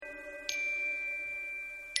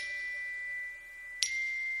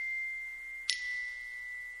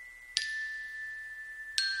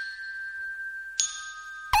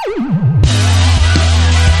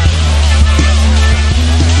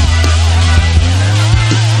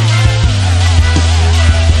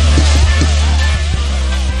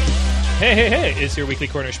Hey, it's your weekly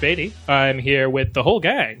Corner Spady. I'm here with the whole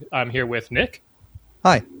gang. I'm here with Nick.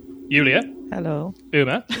 Hi. Yulia. Hello.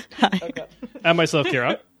 Uma. Hi. And myself,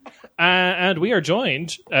 Kira. And we are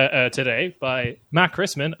joined today by Matt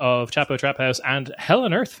Chrisman of Chapo Trap House and Hell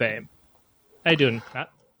on Earth fame. How you doing, Matt?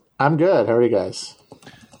 I'm good. How are you guys?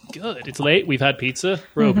 Good. It's late. We've had pizza.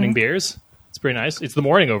 We're opening beers. It's pretty nice. It's the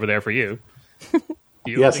morning over there for you.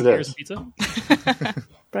 Yes, it beers is. and pizza?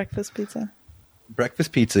 Breakfast pizza.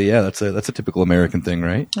 Breakfast pizza, yeah, that's a typical American thing,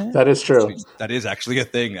 right? That is true. That is actually a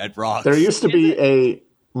thing at Ross. There used to be a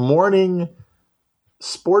morning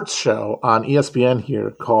sports show on ESPN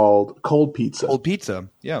here called Cold Pizza. Cold pizza,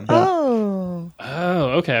 yeah. Oh, Oh,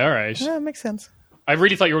 okay. All right. yeah, makes sense. I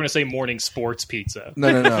really thought you were going to say morning sports pizza.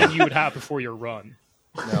 No. That you would have before your run.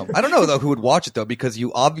 No. I don't know, though, who would watch it, though, because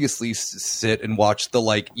you obviously sit and watch the,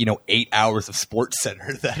 8 hours of Sports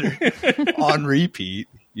Center that are on repeat,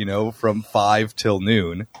 from 5 till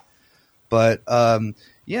noon. But,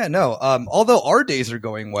 although our days are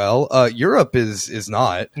going well, Europe is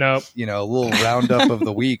not. Nope. A little roundup of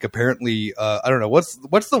the week. Apparently, I don't know. What's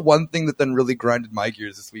the one thing that then really grinded my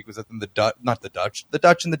gears this week was that the Dutch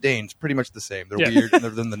and the Danes, pretty much the same. They're weird and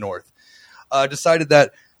they're in the north. Decided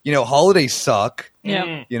that, holidays suck.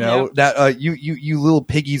 Yeah. That you little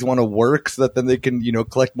piggies want to work so that then they can,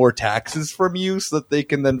 collect more taxes from you so that they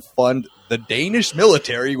can then fund the Danish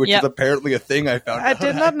military, which is apparently a thing I found I out.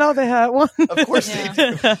 did not know they had one. Of course they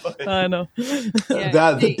do. I know.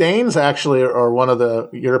 The Danes actually are one of the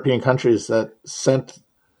European countries that sent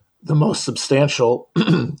the most substantial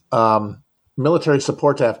military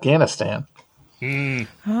support to Afghanistan.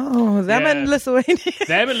 Oh, them and Lithuania.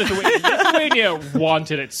 Lithuania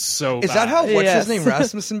wanted it so bad. Is that how what's Yes. his name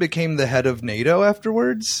Rasmussen became the head of NATO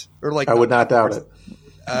afterwards? Or I would not doubt it.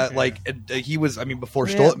 He was. I mean, before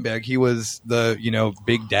Stoltenberg, he was the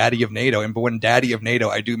big daddy of NATO. But when daddy of NATO,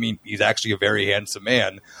 I do mean he's actually a very handsome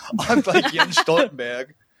man. Unlike Jens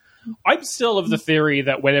Stoltenberg. I'm still of the theory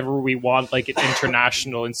that whenever we want an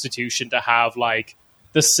international institution to have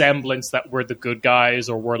the semblance that we're the good guys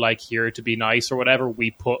or we're here to be nice or whatever,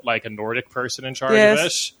 we put a Nordic person in charge of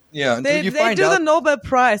it. Yeah, until They you do find the out. Nobel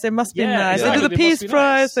Prize. They must be nice. exactly. They do the They must Peace be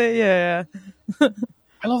Prize. nice. Yeah.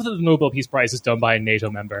 I love that the Nobel Peace Prize is done by a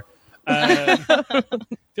NATO member.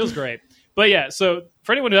 Feels great. But yeah, so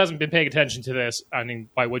for anyone who hasn't been paying attention to this, I mean,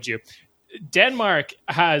 why would you? Denmark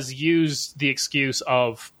has used the excuse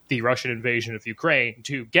of the Russian invasion of Ukraine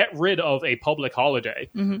to get rid of a public holiday.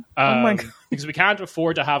 Oh my God. Because we can't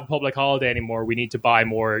afford to have a public holiday anymore. We need to buy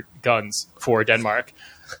more guns for Denmark.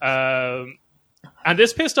 And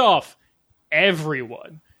this pissed off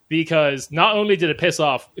everyone. Because not only did it piss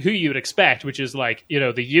off who you'd expect, which is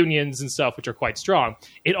the unions and stuff, which are quite strong,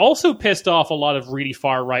 it also pissed off a lot of really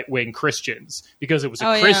far right-wing Christians because it was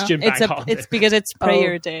a Christian bank holiday. It's because it's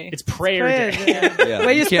prayer day. It's prayer day. Yeah,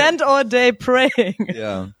 Where you spend all day praying.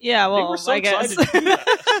 Yeah. Yeah, They well, were so I guess excited to do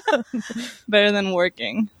that. better than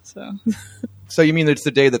working. So So you mean it's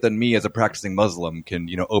the day that then me as a practicing Muslim can,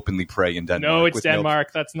 openly pray in Denmark? No, it's with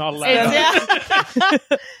Denmark. That's not allowed.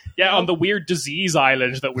 Yeah, on the weird disease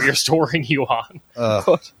island that we are storing you on.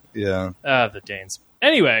 Yeah. The Danes.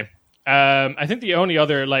 Anyway, I think the only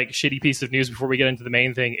other shitty piece of news before we get into the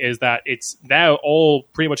main thing is that it's now all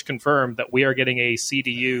pretty much confirmed that we are getting a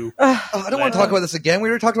CDU. I don't want to talk about this again. We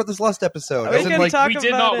already talked about this last episode. We As in, can talk We did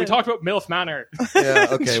about not. it. We talked about MILF Manor. yeah,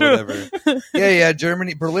 okay, True. whatever. Yeah,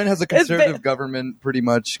 Germany. Berlin has a conservative government, pretty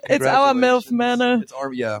much. It's our MILF Manor. It's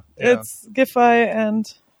our, yeah. It's Giffey and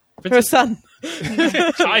her son.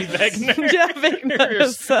 Kai Wegner. Yeah, Wegner, her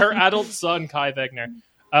son. Her adult son, Kai Wegner.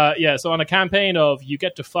 So on a campaign of you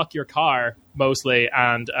get to fuck your car, mostly,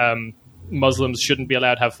 and Muslims shouldn't be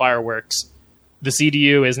allowed to have fireworks, the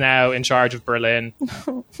CDU is now in charge of Berlin.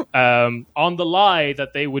 On the lie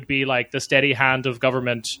that they would be the steady hand of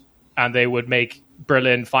government and they would make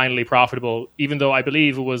Berlin finally profitable, even though I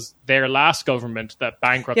believe it was their last government that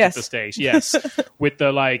bankrupted the state. Yes. With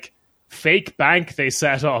the fake bank they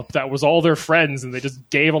set up that was all their friends and they just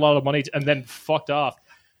gave a lot of money and then fucked off.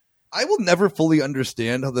 I will never fully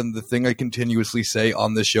understand how then the thing I continuously say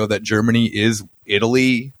on the show that Germany is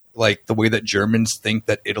Italy, the way that Germans think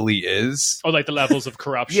that Italy is. Oh, the levels of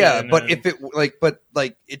corruption. Yeah, but if it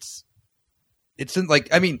it's in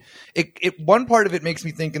I mean, it one part of it makes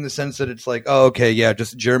me think in the sense that it's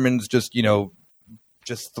just Germans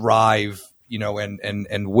just thrive,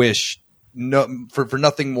 and wish for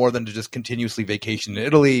nothing more than to just continuously vacation in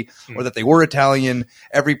Italy, or that they were Italian.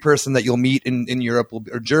 Every person that you'll meet in Europe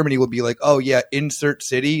or Germany will be oh yeah, insert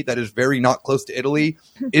city that is very not close to Italy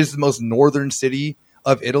is the most northern city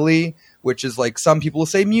of Italy. which is like some people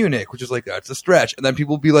say Munich, which is like that's a stretch, and then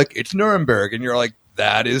people will be like it's Nuremberg, and you're like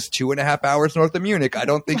that is 2.5 hours north of Munich. I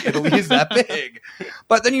don't think Italy is that big.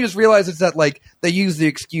 But then you just realize it's that like they use the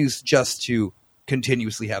excuse just to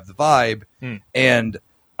continuously have the vibe, and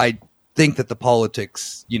I think that the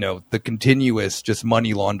politics, the continuous just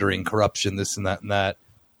money laundering, corruption, this and that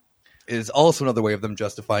is also another way of them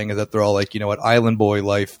justifying it, that they're all like, island boy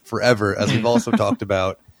life forever, as we've also talked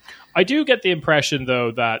about. I do get the impression,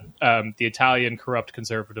 though, that the Italian corrupt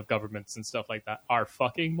conservative governments and stuff like that are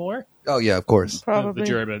fucking more. Oh yeah, of course. Probably. The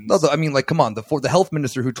Germans. No, I mean, like, come on, the health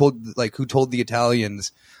minister who told the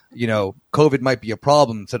Italians, COVID might be a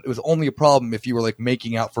problem, said it was only a problem if you were like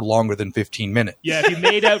making out for longer than 15 minutes. Yeah, if you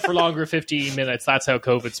made out for longer 15 minutes, that's how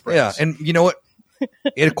COVID spreads. Yeah, and you know what?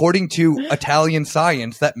 According to Italian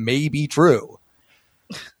science, that may be true.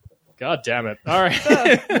 God damn it! All right,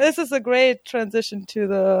 This is a great transition to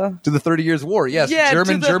the 30 Years' War. Yes, Yeah,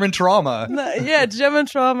 German trauma. German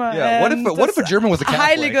trauma. Yeah, and what if a German was a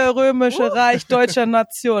Catholic? Heilige Römische Reich deutscher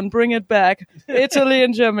Nation, bring it back. Italy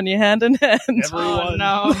and Germany, hand in hand. everyone,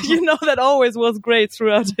 That always was great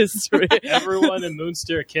throughout history. everyone in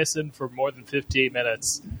Munster kissing for more than 15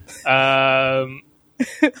 minutes. No,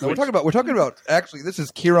 we're talking about actually. This is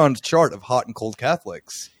Kieran's chart of hot and cold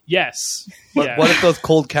Catholics. Yes. But Yeah. what if those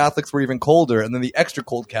cold Catholics were even colder, and then the extra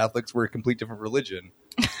cold Catholics were a complete different religion?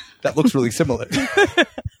 That looks really similar.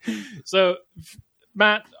 So,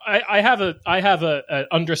 Matt, I have a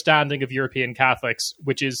understanding of European Catholics,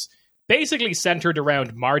 which is basically centered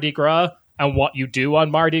around Mardi Gras and what you do on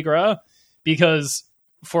Mardi Gras, because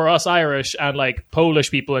for us Irish and like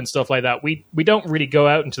Polish people and stuff like that, we don't really go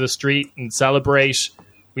out into the street and celebrate.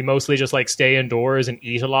 We mostly just like stay indoors and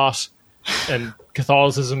eat a lot. And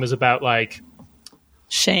Catholicism is about like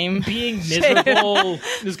Shame. being miserable.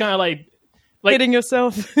 It's kind of like Hating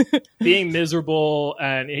yourself. being miserable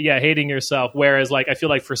and hating yourself. Whereas like I feel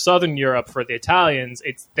like for Southern Europe, for the Italians,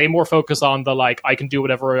 they more focus on the like I can do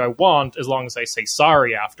whatever I want as long as I say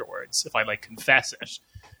sorry afterwards if I like confess it.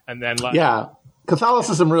 And then like Yeah,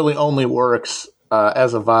 Catholicism really only works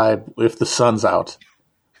as a vibe if the sun's out.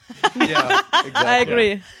 Yeah, exactly. I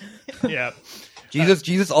agree. yeah.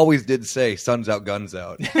 Jesus always did say, "Sun's out, guns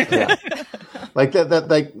out." Yeah. Like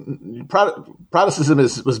Protestantism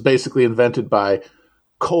was basically invented by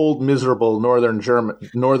cold, miserable Northern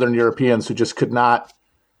Europeans who just could not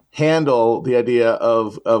handle the idea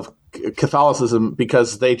of Catholicism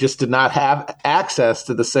because they just did not have access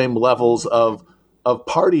to the same levels of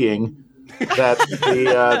partying that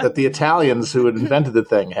the Italians who had invented the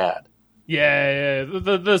thing had. Yeah.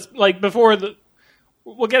 The like before the.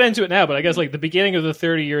 We'll get into it now, but I guess like the beginning of the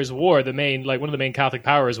 30 Years' War, the main one of the main Catholic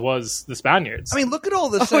powers was the Spaniards. I mean, look at all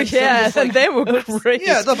this. And they were great.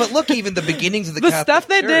 Yeah, no, but look, even the beginnings of the The Catholic stuff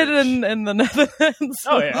they Church. did in the Netherlands.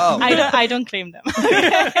 Oh yeah. Oh. I don't claim them.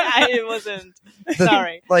 I wasn't.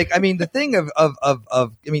 Sorry. Like, I mean, the thing of I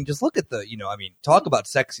mean, just look at talk about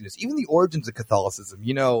sexiness. Even the origins of Catholicism.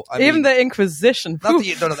 Even the Inquisition. not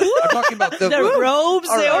the no, I'm talking about the robes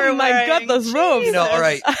All they right. were Oh my wearing. God, those robes. all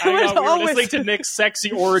right. I know, we were always- listening to Nick's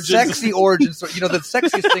sexy origins. Sexy origins. So, the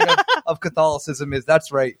sexiest thing of Catholicism is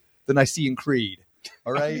that's right, the Nicene Creed.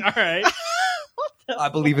 All right. All right. I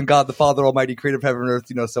believe in God the Father Almighty, creator of heaven and earth,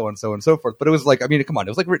 so and so and so forth. But it was like, I mean, come on, it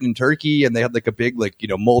was like written in Turkey, and they had like a big, like,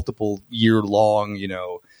 multiple year long,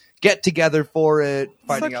 get together for it,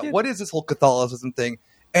 finding out cute. what is this whole Catholicism thing.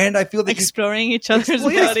 And I feel that Exploring each other's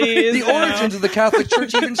Well, yes, bodies. the origins of the Catholic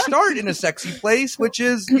Church even start in a sexy place, which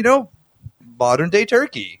is, modern day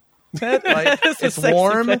Turkey. Like, It's a it's sexy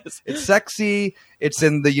warm, place. it's sexy, it's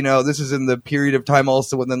in the, this is in the period of time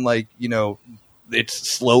also when then, like,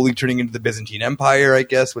 it's slowly turning into the Byzantine Empire, I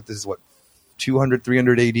guess, with this is 200,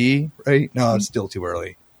 300 AD, right? No, it's still too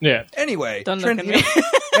early. Yeah. Anyway, Don't look at me.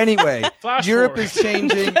 Anyway, Flash Europe forward. is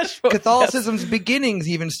changing. Flash forward, Catholicism's beginnings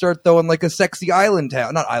even start though in like a sexy island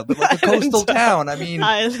town, not island, but like a Island coastal town. town. I mean,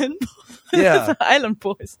 Island. yeah. Island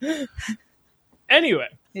boys. Anyway,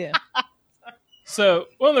 Yeah. so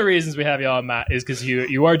one of the reasons we have you on, Matt, is because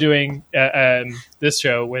you are doing this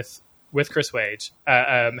show with Chris Wade,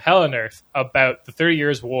 Hell on Earth, about the 30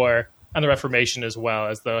 Years' War and the Reformation as well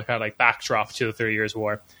as the kind of like backdrop to the 30 Years'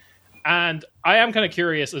 War. And I am kind of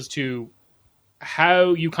curious as to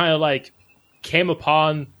how you kind of like came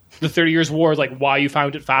upon the 30 Years' War, like why you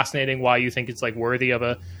found it fascinating, why you think it's like worthy of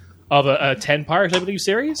a 10-part, I believe,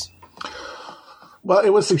 series. Well, it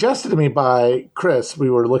was suggested to me by Chris. We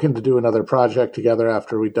were looking to do another project together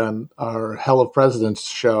after we'd done our Hell of Presidents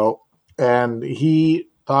show, and he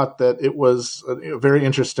thought that it was a very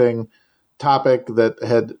interesting topic that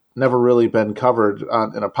had never really been covered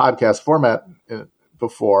in a podcast format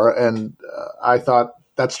before, and I thought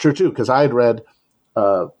that's true too, because I had read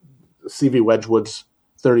C.V. Wedgwood's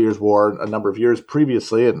 30 Years' War a number of years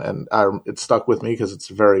previously, and it stuck with me because it's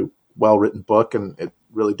a very well-written book, and it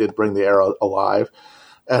really did bring the era alive.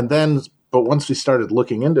 But once we started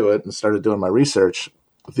looking into it and started doing my research,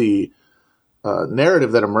 the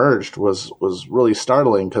narrative that emerged was really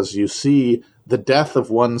startling, because you see the death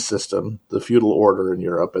of one system, the feudal order in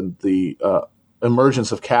Europe, and the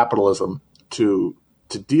emergence of capitalism to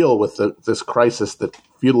deal with this crisis that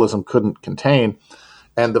feudalism couldn't contain.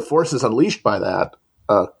 And the forces unleashed by that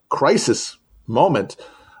crisis moment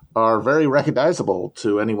are very recognizable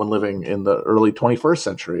to anyone living in the early 21st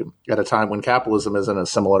century, at a time when capitalism is in a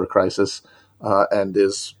similar crisis and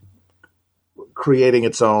is creating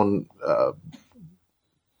its own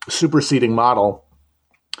superseding model.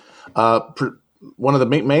 One of the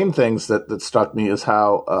main things that struck me is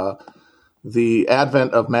how the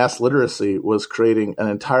advent of mass literacy was creating an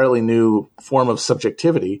entirely new form of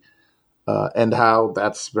subjectivity, and how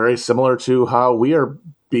that's very similar to how we are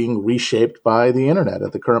being reshaped by the internet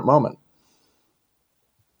at the current moment.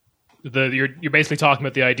 You're basically talking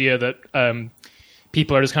about the idea that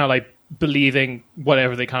people are just kind of like believing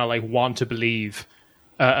whatever they kind of like want to believe,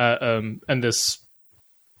 and this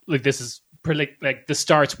is pretty, like this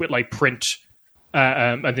starts with like print,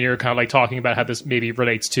 and then you're kind of like talking about how this maybe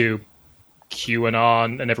relates to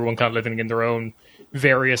QAnon and everyone kind of living in their own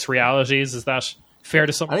various realities. Is that fair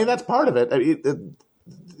to some? I mean, that's part of it.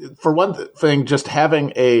 For one thing, just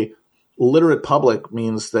having a literate public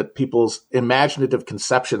means that people's imaginative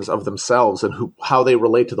conceptions of themselves and how they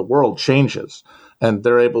relate to the world changes, and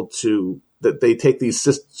they're able to they take these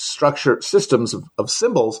systems of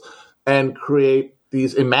symbols and create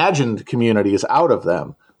these imagined communities out of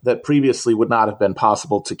them that previously would not have been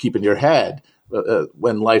possible to keep in your head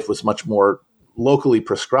when life was much more locally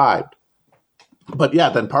prescribed. But yeah,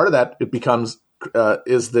 then part of that it becomes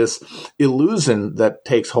is this illusion that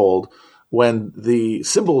takes hold when the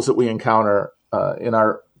symbols that we encounter in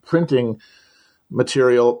our printing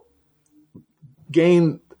material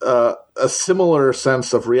gain a similar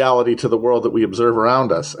sense of reality to the world that we observe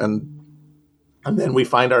around us, and then we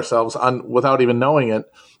find ourselves, without even knowing it,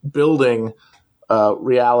 building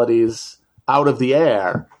realities out of the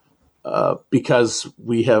air because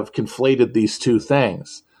we have conflated these two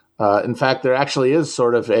things. In fact, there actually is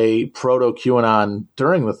sort of a proto-QAnon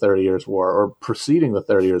during the 30 Years' War, or preceding the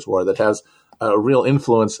 30 Years' War, that has a real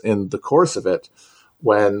influence in the course of it,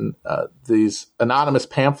 when these anonymous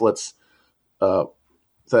pamphlets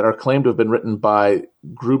that are claimed to have been written by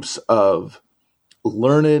groups of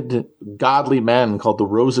learned, godly men called the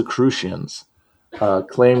Rosicrucians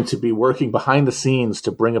claim to be working behind the scenes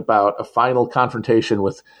to bring about a final confrontation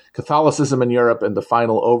with Catholicism in Europe and the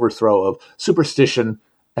final overthrow of superstition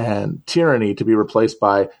and tyranny, to be replaced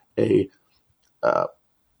by a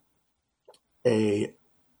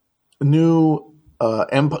new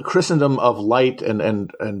Christendom of light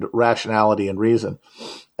and rationality and reason.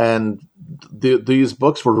 And these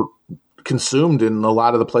books were consumed in a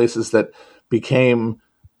lot of the places that became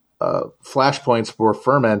flashpoints for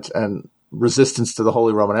ferment and resistance to the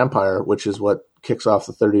Holy Roman Empire, which is what kicks off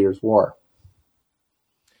the 30 Years' War.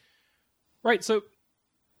 Right, so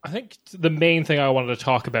I think the main thing I wanted to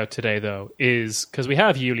talk about today, though, is because we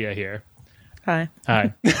have Yulia here. Hi.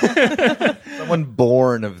 Someone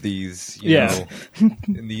born of these, you know,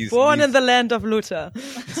 in these born in the land of Luther.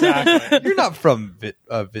 Exactly. You're not from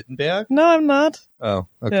Wittenberg? No, I'm not. Oh,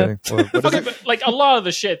 okay. Yeah. Well, what is it? But like a lot of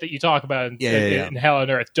the shit that you talk about in Hell on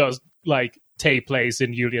Earth does like take place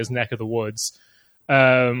in Yulia's neck of the woods.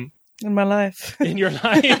 In my life. In your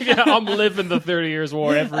life? Yeah, I'm living the 30 Years'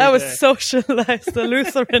 War every day. I was socialized a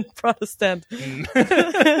Lutheran Protestant.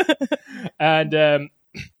 And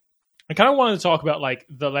I kind of wanted to talk about like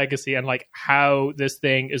the legacy and like how this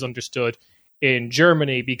thing is understood in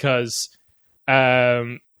Germany, because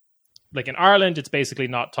like in Ireland, it's basically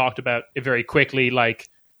not talked about very quickly. Like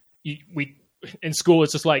we in school,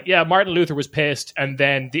 it's just like, yeah, Martin Luther was pissed, and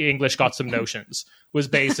then the English got some notions, was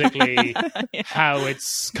basically how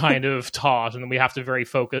it's kind of taught, and then we have to very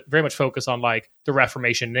much focus on like the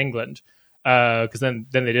Reformation in England, because then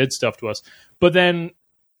they did stuff to us. But then,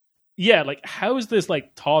 yeah, like how is this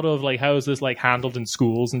like taught of? Like how is this like handled in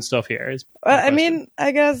schools and stuff here? I mean,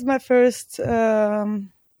 I guess my first.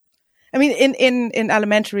 I mean, in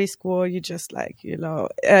elementary school, you just like, you know,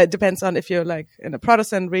 it depends on if you're like in a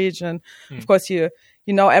Protestant region. Of course, you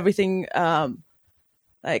know everything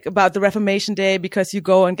like about the Reformation Day because you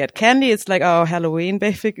go and get candy. It's like, oh, Halloween,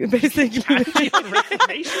 basically. Candy on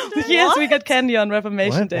Reformation Day? Yes, we get candy on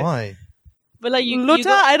Reformation Day. Why? But like you Luther,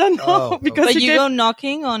 go, I don't know Oh, because but he you gave- go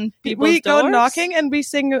knocking on people's we doors. go knocking and we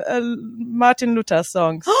sing Martin Luther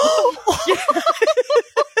songs. All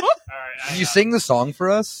right, Can you sing the song for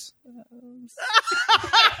us?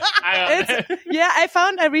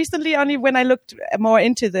 I recently, only when I looked more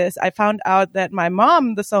into this, I found out that my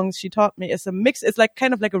mom, the songs she taught me, is a mix. It's like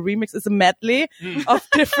kind of like a remix. It's a medley of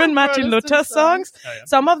different Martin Luther songs. Oh, yeah.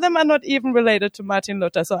 Some of them are not even related to Martin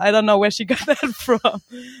Luther, so I don't know where she got that from.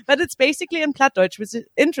 But it's basically in Plattdeutsch, which is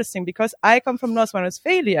interesting because I come from North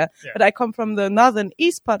Rhine-Westphalia, but I come from the northern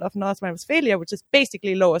east part of North Rhine-Westphalia, which is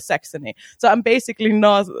basically Lower Saxony. So I'm basically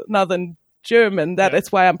northern German. That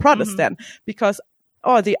is why I'm Protestant, because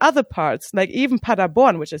the other parts, like even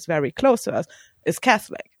Paderborn, which is very close to us, is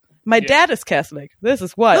Catholic. My dad is Catholic. This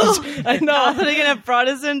is wild. I know. Catholic and a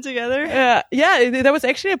Protestant together. Yeah, there was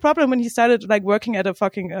actually a problem when he started like working at a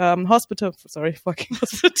fucking hospital. Sorry, fucking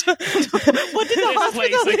hospital. What did the This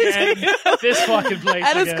hospital place again. This fucking place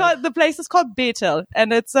And it's again. the place is called Bethel,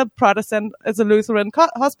 and it's a Protestant, it's a Lutheran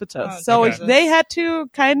hospital. Oh, so okay. they had to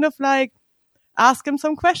kind of like ask him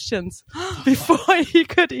some questions before he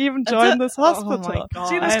could even join this hospital. Oh my God.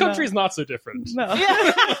 See, this I know. country is not so different. No.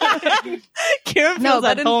 Kieran feels No,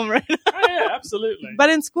 but at home right now. Oh, yeah, absolutely. But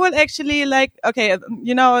in school, actually, like, okay,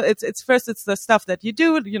 you know, it's first, it's the stuff that you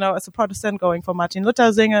do, you know, as a Protestant going for Martin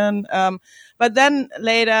Luther singen. But then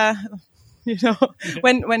later, you know,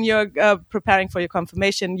 when you're preparing for your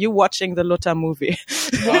confirmation, you're watching the Luther movie.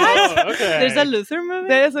 Oh, okay. There's a Luther movie.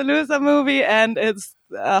 There's a Luther movie, and it's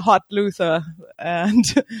Hot Luther. And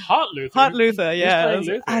Hot Luther. Hot Luther, yeah. Who's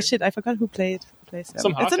playing Luther? Ah, shit, I forgot who plays him.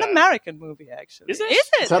 Some hot It's an guy. American movie, actually. Is it? Is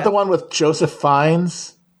it? Is that the one with Joseph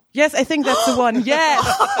Fiennes? Yes, I think that's the one. Yes.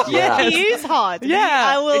 Yeah. He is hot. Yeah.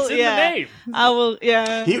 I will. It's in yeah. the name. I will.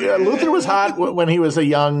 Yeah. Luther was hot when he was a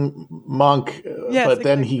young monk, Yes, but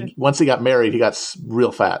then exactly. once he got married, he got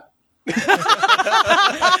real fat.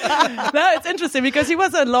 No, it's interesting because he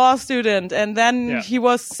was a law student, and then Yeah. he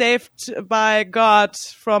was saved by God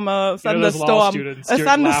from a You know those law thunderstorm. students A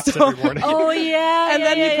doing laps thunderstorm. every morning. Oh yeah. And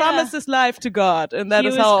then he promised his life to God, and that He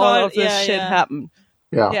is was how all called- of this yeah, shit yeah. happened.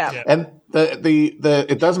 Yeah. Yeah. And the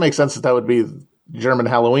it does make sense that would be German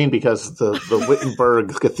Halloween because the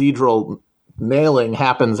Wittenberg Cathedral nailing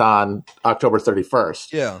happens on October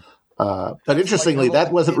 31st. Yeah. But interestingly,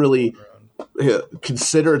 that wasn't really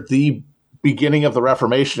considered the beginning of the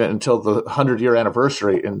Reformation until the 100-year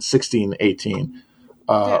anniversary in 1618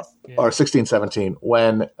 or 1617,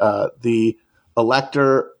 when the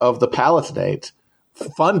Elector of the Palatinate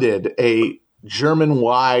funded a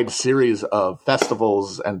German-wide series of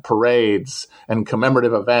festivals and parades and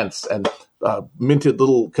commemorative events and minted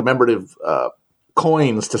little commemorative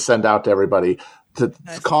coins to send out to everybody,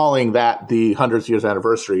 calling that the 100th year's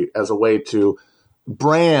anniversary as a way to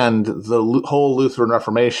brand the whole Lutheran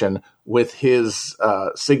Reformation with his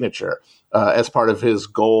signature as part of his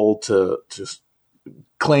goal to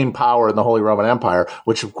claim power in the Holy Roman Empire,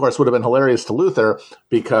 which of course would have been hilarious to Luther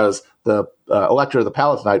because the Elector of the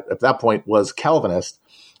Palatinate at that point was Calvinist.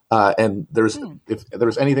 And if there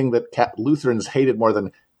was anything that Lutherans hated more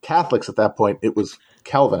than Catholics at that point, it was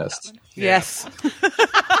Calvinists. Yes.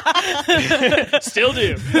 Still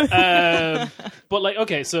do. But like,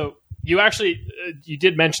 okay, so you actually you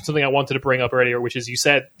did mention something I wanted to bring up earlier, which is you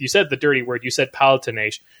said the dirty word. You said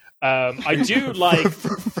palatinate. I do like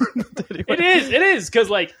it is because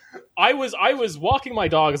like I was walking my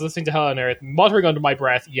dog, I was listening to Hell on Earth, muttering under my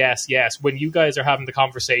breath, yes, when you guys are having the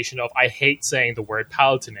conversation of I hate saying the word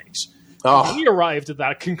palatinate. Oh, We arrived at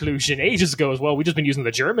that conclusion ages ago as well. We've just been using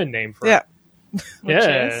the German name for Yeah. it.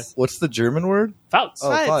 Yeah. is- What's the German word? Pfalz. Oh,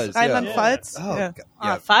 Pfalz. Pfalz, yeah. Rheinland-Pfalz. Oh, Yeah.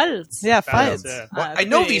 yeah. Pfalz. Yeah, Pfalz, Pfalz. yeah. Well, I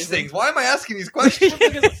know these things. Why am I asking these questions?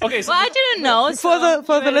 Okay, so Well, I didn't know. For so the you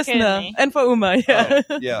educated listener me. and for Uma, yeah.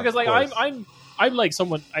 Yeah, because like of course. I'm like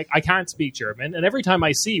someone I can't speak German, and every time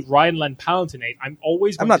I see Rhineland-Palatinate, I'm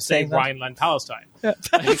always going not to say saying that. Rhineland-Palestine.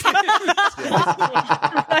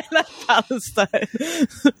 Palestine.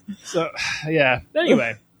 So yeah.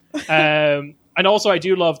 Anyway, and also I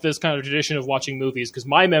do love this kind of tradition of watching movies because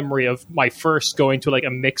my memory of my first going to like a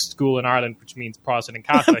mixed school in Ireland, which means Protestant and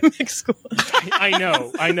Catholic. Mixed school.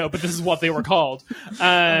 I know, but this is what they were called,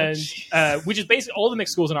 and which is basically all the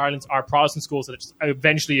mixed schools in Ireland are Protestant schools that just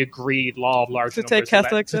eventually agreed law of large To numbers take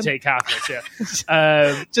Catholics to in? take Catholics.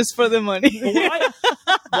 Yeah. Just for the money. But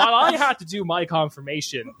while I had to do my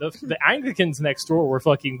confirmation, the Anglicans next door were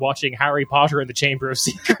fucking watching Harry Potter and the Chamber of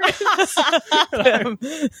Secrets.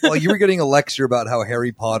 Well, you were getting a lecture about how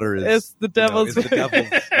Harry Potter is It's the devil's. is the devil's.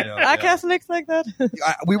 Are Catholics like that?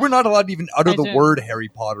 We were not allowed to even utter I the do. word Harry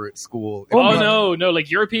Potter at school. Oh no, like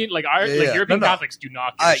European, like European No. Catholics do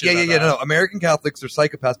not. Give a shit about that. No. American Catholics are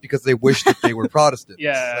psychopaths because they wish that they were Protestants.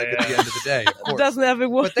 Yeah, like, yeah. at the end of the day, of course. Doesn't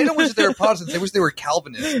everyone? But they don't wish that they were Protestants. They wish they were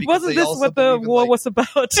Calvinists. Because Wasn't they this also what the believe in, war like- was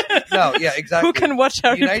about? No, yeah, exactly. Who can watch The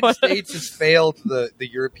Harry United Potter? States has failed the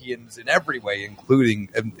Europeans in every way, including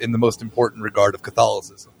in the most important regard of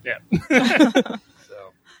Catholicism. Yeah.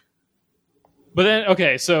 So, But then,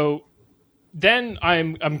 okay, so then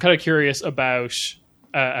I'm kind of curious about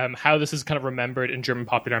how this is kind of remembered in German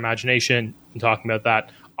popular imagination. And talking about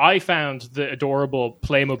that, I found the adorable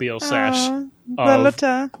Playmobil set The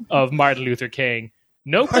Luther. of Martin Luther King.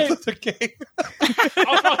 No play. Luther King.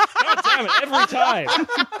 God damn it! Every time.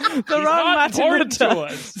 The He's wrong not Martin important to Luther.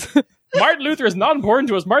 us. Martin Luther is not important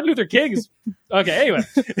to us. Martin Luther King is okay. Anyway,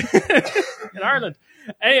 in Ireland,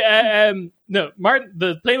 no Martin.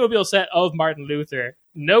 The Playmobil set of Martin Luther.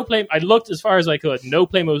 No play. I looked as far as I could. No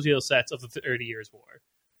Playmobil sets of the 30 Years' War.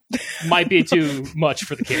 Might be too much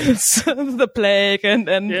for the kids. The plague and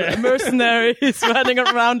Yeah. mercenaries running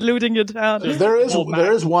around looting your town. There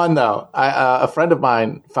is one though. A friend of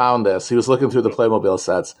mine found this. He was looking through the Playmobil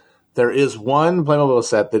sets. There is one Playmobil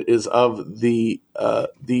set that is of the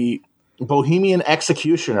Bohemian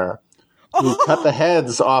Executioner who cut the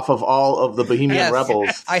heads off of all of the Bohemian Yes.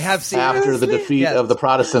 rebels I have seen after the Seriously? defeat Yes. of the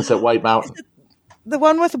Protestants at White Mountain. The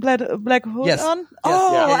one with the black hood Yes. on? Yes.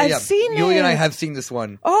 Oh, Yeah. I've seen Julie it. and I have seen this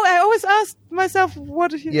one. Oh, I always asked myself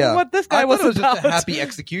what this guy I was thought it was about. just a happy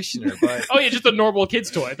executioner, but Oh yeah, just a normal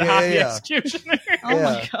kid's toy. The Yeah, Happy yeah. Executioner. Oh Yeah.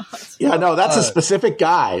 my god. Yeah, no, that's a specific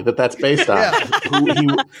guy that's based on.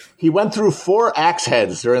 Yeah. He went through 4 axe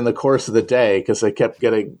heads during the course of the day because they kept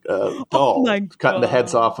getting dull, my cutting the God.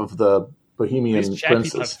 heads off of the Bohemian These Czech people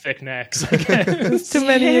have princes. thick necks. I guess. Too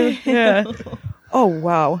many. Yeah. Oh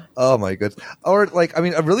wow. oh my goodness! Or like, I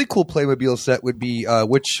mean, a really cool Playmobil set would be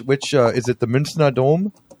which is it? The Münchner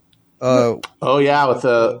Dome. Oh yeah, with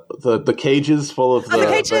the cages full of the, the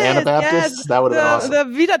cages, Anabaptists. yes. That would have been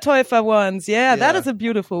awesome. The Wiedertäufer ones. Yeah, that Yeah. is a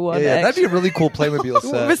beautiful one. Yeah, that'd actually. be a really cool Playmobil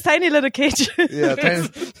set. With tiny little cages. Yeah,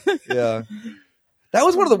 yeah. That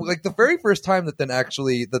was one of the very first time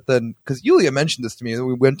because Yulia mentioned this to me, and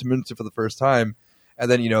we went to Münster for the first time, and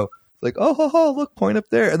then like look, point up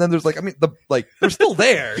there, and then there's they're still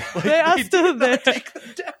there. Like, They are still did not there. take them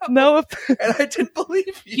down. No, And I didn't believe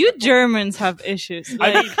you. You Germans have issues.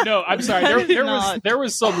 I Like, mean, no, I'm sorry. There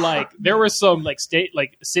was some state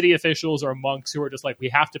city officials or monks who were just like, we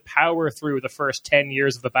have to power through the first 10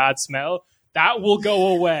 years of the bad smell. That will go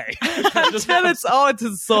away. until it's all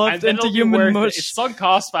dissolved And then into it'll be human worth it. mush. It's sunk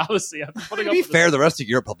cost fallacy. I'm putting To up be with this. fair, the rest of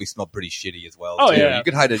Europe probably smelled pretty shitty as well. Oh, too. yeah. You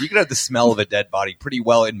could hide the smell of a dead body pretty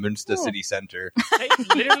well in Münster city center. They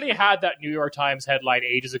literally had that New York Times headline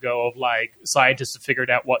ages ago of scientists have figured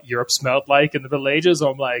out what Europe smelled like in the Middle Ages.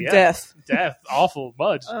 I'm like, yeah, Death. awful,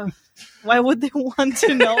 mud. why would they want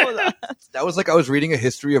to know that? That was I was reading a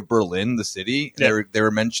history of Berlin, the city. And Yeah. they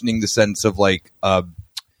were mentioning the sense of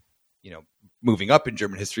moving up in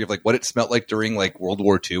German history of what it smelled like during World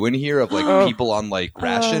War II in here of people on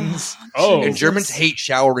rations. Oh. And Germans hate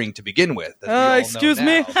showering to begin with. as we all know Excuse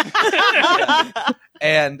me? now.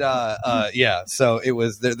 And so it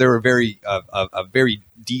was. There were very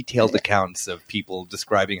detailed accounts of people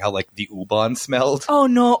describing how the U-Bahn smelled. Oh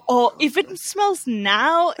no! Oh, if it smells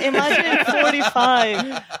now, imagine in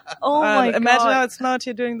 45. Oh my god! Imagine how it smelled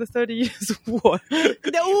here during the 30 Years' War. the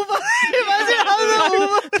Uber. Imagine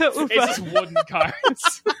how the Uber. It's just wooden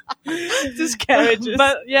cars. Just carriages.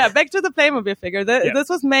 But yeah, back to the Playmobil figure. Yeah. This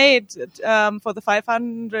was made for the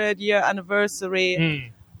 500-year anniversary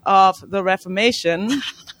Mm. of the Reformation.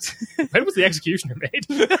 When was the executioner made?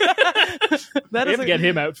 That We is have to get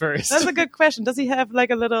him out first. That's a good question. Does he have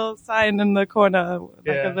a little sign in the corner,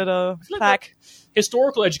 Yeah. a little like plaque?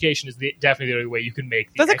 Historical education is definitely the only way you can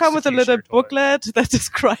make. The Does it come with a little executioner toy. booklet that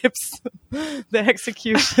describes the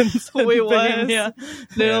executions? Who he was. Yeah.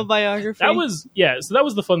 Little biography. That was So that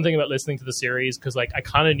was the fun thing about listening to the series because I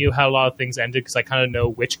kind of knew how a lot of things ended because I kind of know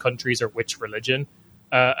which countries are which religion,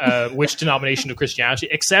 which denomination of Christianity,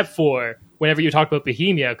 except for whenever you talk about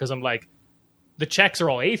Bohemia, because I'm like, the Czechs are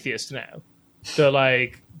all atheists now. So Yeah,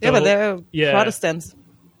 but they're Yeah. Protestants.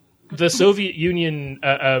 the Soviet Union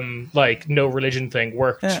no religion thing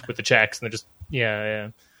worked Yeah. with the Czechs, and they're just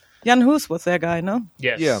Jan Hus was their guy, no?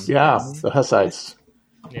 yes Yeah. Yeah, the Hussites.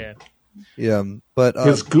 yeah. Yeah, but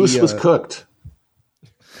His goose was cooked.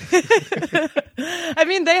 I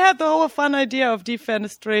mean, they had the whole fun idea of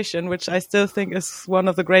defenestration, which I still think is one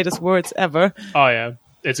of the greatest words ever. Oh yeah,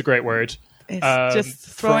 it's a great word. It's just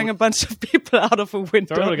throwing a bunch of people out of a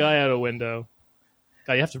window. Throwing a guy out a window.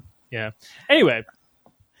 God, you have to. Yeah. Anyway,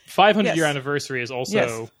 500-year anniversary is also.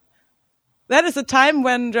 Yes. That is a time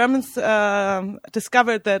when Germans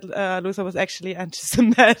discovered that Luther was actually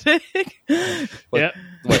anti-Semitic. Yeah.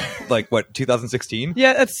 What, 2016?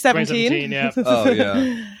 Yeah, it's 17. 2017, yeah. Oh,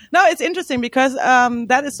 yeah. No, it's interesting because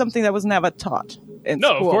that is something that was never taught in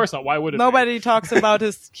No, school. of course not. Why would it? Nobody talks about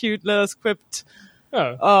his cute little script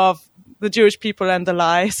Oh. of the Jewish people and the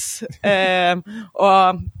lies,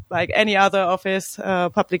 or like any other of his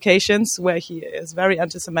publications where he is very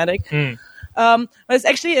anti-Semitic. But it's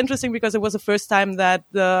actually interesting because it was the first time that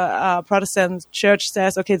the Protestant church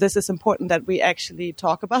says, okay, this is important that we actually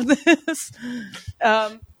talk about this.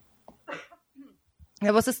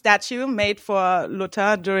 There was a statue made for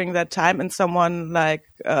Luther during that time, and someone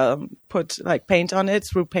put paint on it,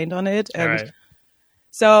 threw paint on it. And Right.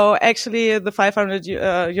 so actually the 500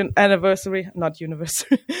 anniversary, not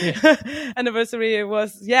anniversary, anniversary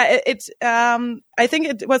was, I think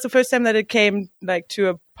it was the first time that it came to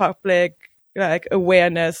a public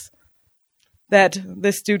awareness that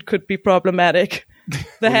this dude could be problematic.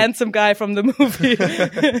 The handsome guy from the movie.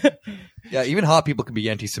 Yeah, even hot people can be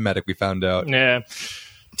anti-Semitic, we found out. Yeah.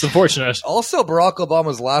 It's unfortunate. Also, Barack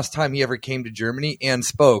Obama's last time he ever came to Germany and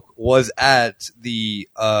spoke was at the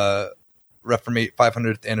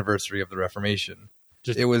 500th anniversary of the Reformation.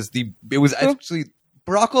 It was actually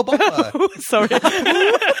Barack Obama. Sorry.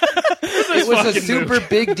 It was a super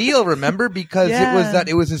big deal, remember? Because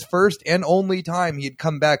it was his first and only time he had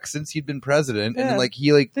come back since he'd been president, and Did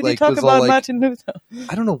he was talk about all Martin Luther?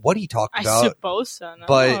 I don't know what he talked I about, suppose so. No?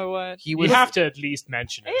 but Or what? he You was. have to at least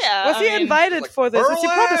mention it. Yeah. Was he invited for this? Is he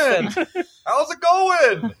Protestant? How's it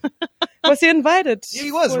going? Was he invited?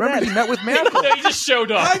 He was. for Remember, that? he met with Merkel. He just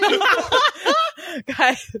showed up.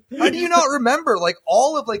 Guys. How do you not remember?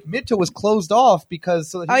 All of Midtown was closed off because.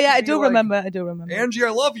 So that he Oh yeah, could I be do like, remember. I do remember. Angie, I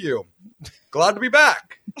love you. Glad to be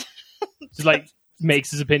back. Just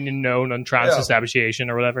makes his opinion known on transubstantiation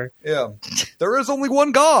or whatever. Yeah. There is only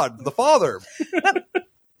one God, the Father.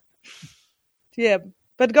 Yeah,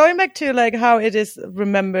 but going back to how it is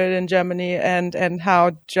remembered in Germany and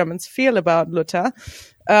how Germans feel about Luther,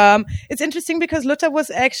 it's interesting because Luther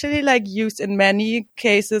was actually used in many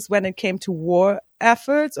cases when it came to war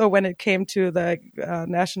efforts or when it came to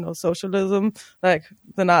National Socialism, like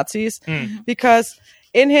the Nazis, because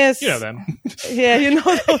in his You know them. yeah, you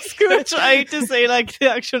know those I tried to say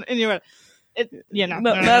the action anyway.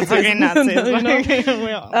 Nazis. Okay, Nazis. You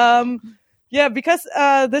know? Yeah, because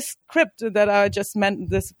this script that I just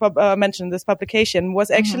mentioned, this publication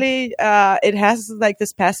was actually it has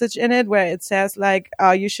this passage in it where it says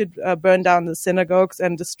you should burn down the synagogues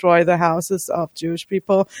and destroy the houses of Jewish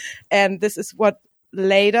people, and this is what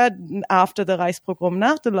later after the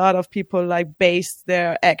Reichspogromnacht a lot of people based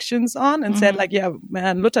their actions on and said yeah,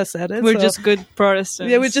 man, Luther said it. We're so- just good Protestants.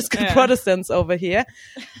 yeah, we're just good Protestants over here,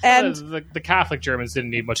 and The Catholic Germans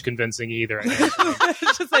didn't need much convincing either. I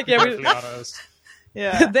it's just to be yeah, perfectly honest.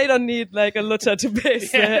 Yeah. they don't need a Luther to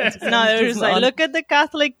base their No, they're just on. look at the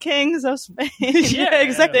Catholic kings of Spain. Yeah,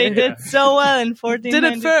 exactly. They did so well in 1490. Did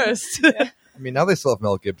it first. I mean, now they still have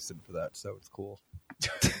Mel Gibson for that, so it's cool.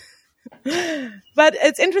 But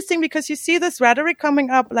it's interesting because you see this rhetoric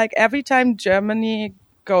coming up every time Germany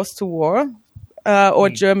goes to war, or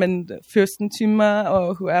German Fürstentümer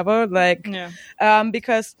or whoever,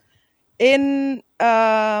 because in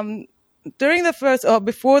during the first or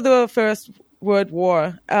before the First World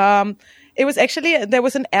War, it was actually there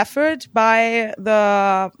was an effort by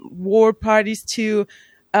the war parties to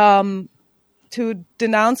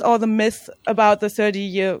denounce all the myths about the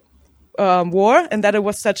 30-year war and that it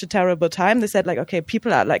was such a terrible time. They said okay,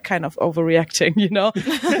 people are kind of overreacting,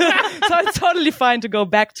 so it's totally fine to go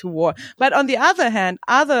back to war. But on the other hand,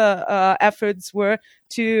 other efforts were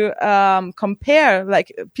to compare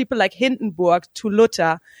people like Hindenburg to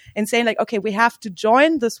Luther and saying okay, we have to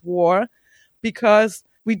join this war because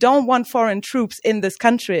we don't want foreign troops in this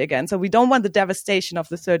country again. So we don't want the devastation of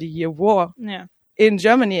the 30-year war in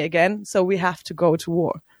Germany again. So we have to go to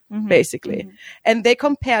war. Basically. And they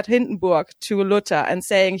compared Hindenburg to Luther and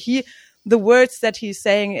saying the words that he's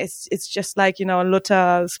saying it's just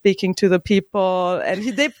Luther speaking to the people, and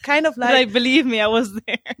they kind of believe me, I was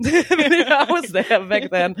there. I was there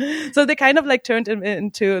back then. So they kind of turned him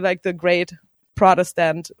into the great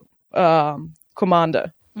Protestant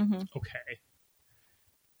commander. Okay.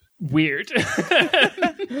 Weird.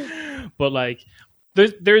 But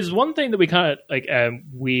there's one thing that we kind of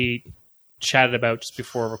chatted about just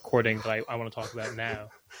before recording that I want to talk about now,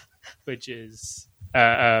 which is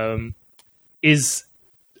the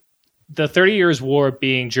 30 Years' War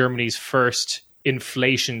being Germany's first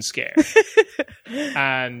inflation scare.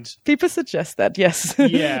 And people suggest that, yes.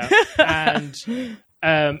 Yeah. And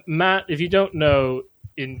Matt, if you don't know,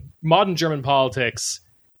 in modern German politics,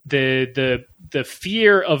 the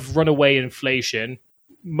fear of runaway inflation,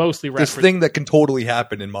 mostly this thing that can totally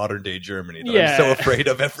happen in modern day Germany that I'm so afraid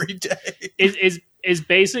of every day, is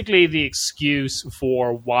basically the excuse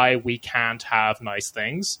for why we can't have nice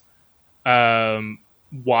things,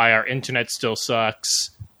 why our internet still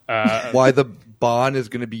sucks, why the Bahn is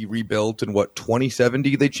going to be rebuilt in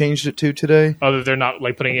 2070 they changed it to today. Other they're not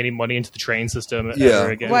like putting any money into the train system ever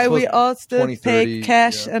again. Why we all still pay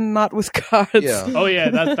cash and not with cards. Yeah. Oh yeah,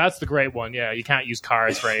 that's the great one. Yeah, you can't use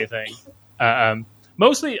cards for anything.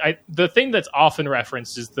 Mostly, the thing that's often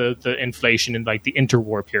referenced is the inflation in like the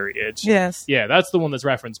interwar period. Yes. Yeah, that's the one that's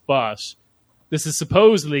referenced. But this is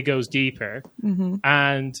supposedly goes deeper,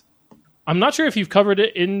 and I'm not sure if you've covered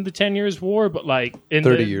it in the 10 Years' War, but like in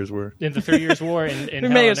 30 Years' War. In the 30 Years' War in we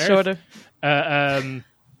made it shorter. But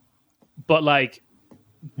like,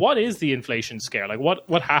 what is the inflation scare? Like,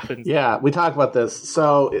 what happens? Yeah, we talked about this.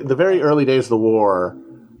 So, in the very early days of the war,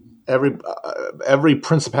 every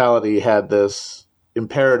principality had this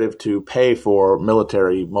imperative to pay for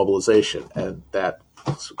military mobilization, and that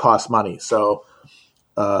cost money. So,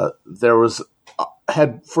 there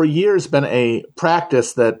had for years been a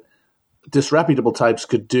practice that disreputable types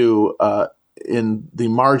could do in the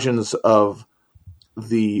margins of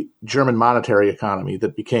the German monetary economy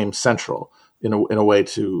that became central in a way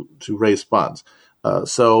to raise funds.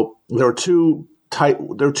 So there were two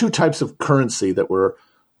types of currency that were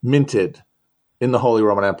minted in the Holy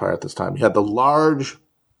Roman Empire at this time. You had the large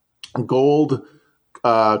gold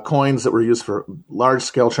coins that were used for large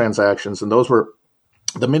scale transactions, and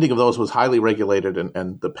the minting of those was highly regulated,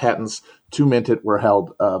 and the patents to mint it were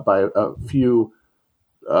held by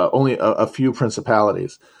only a few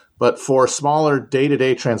principalities. But for smaller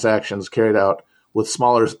day-to-day transactions carried out with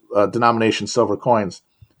smaller denomination silver coins,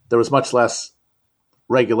 there was much less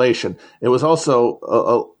regulation. It was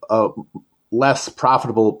also a less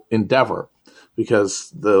profitable endeavor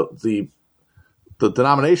because the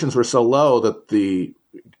denominations were so low that the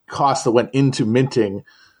costs that went into minting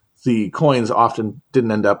the coins often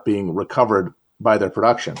didn't end up being recovered by their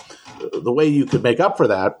production. The way you could make up for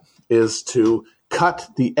that is to cut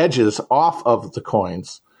the edges off of the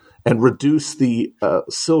coins and reduce the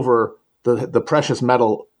silver, the precious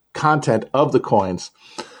metal content of the coins,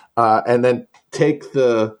 and then take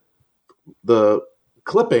the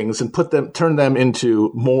clippings and turn them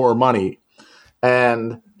into more money.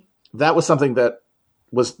 And that was something that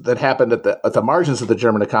happened at the margins of the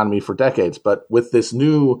German economy for decades. But with this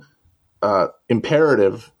new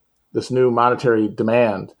imperative, this new monetary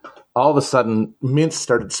demand, all of a sudden mints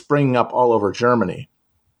started springing up all over Germany.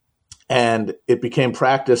 And it became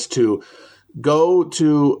practice to go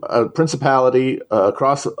to a principality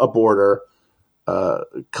across a border,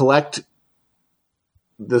 collect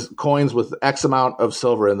the coins with X amount of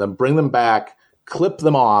silver in them, bring them back, clip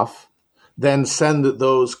them off, then send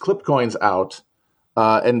those clipped coins out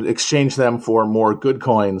and exchange them for more good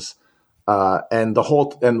coins. While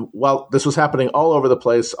this was happening all over the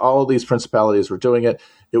place, all of these principalities were doing it.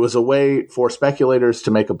 It was a way for speculators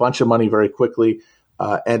to make a bunch of money very quickly.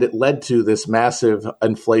 And it led to this massive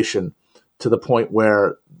inflation to the point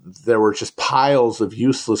where there were just piles of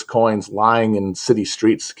useless coins lying in city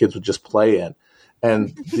streets kids would just play in.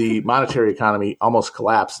 And the monetary economy almost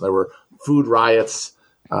collapsed. There were food riots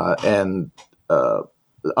and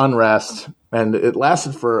unrest. And it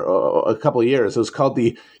lasted for a couple of years. It was called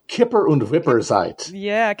the Kipper- und Wipper-Zeit.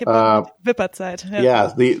 Yeah, Kipper- und Wipper-Zeit.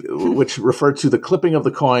 Yeah, which referred to the clipping of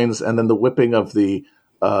the coins and then the whipping of the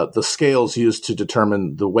scales used to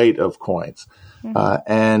determine the weight of coins.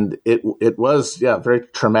 And it was, very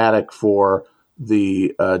traumatic for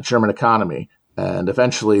the German economy. And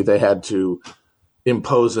eventually they had to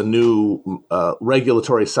impose a new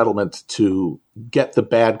regulatory settlement to get the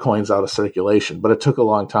bad coins out of circulation. But it took a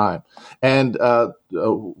long time. And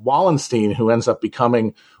Wallenstein, who ends up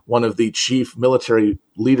becoming one of the chief military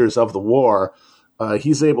leaders of the war,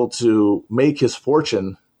 he's able to make his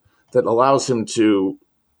fortune that allows him to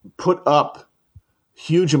put up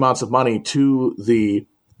huge amounts of money to the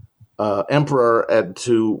emperor and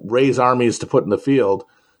to raise armies to put in the field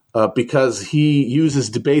because he uses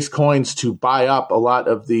debased coins to buy up a lot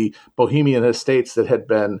of the Bohemian estates that had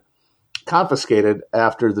been confiscated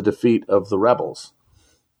after the defeat of the rebels.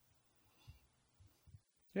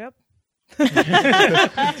 Yep.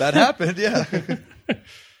 That happened, yeah.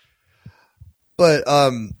 But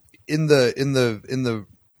in the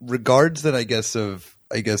regards that I guess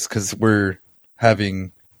because we're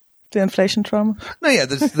having The inflation trauma. no, yeah,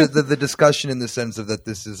 the discussion in the sense of that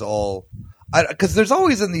this is all. Because there's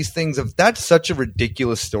always in these things of that's such a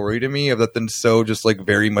ridiculous story to me of that then so just like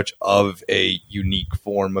very much of a unique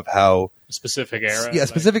form of how Specific era. yeah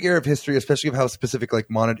specific era of history, especially of how specific like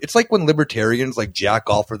it's like when libertarians like jack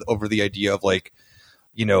off over the idea of like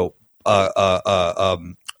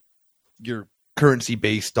your currency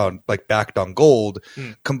based on like backed on gold,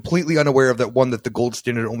 completely unaware of that one that the gold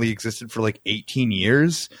standard only existed for like 18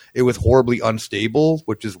 years. It was horribly unstable,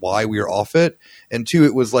 which is why we are off it. And two,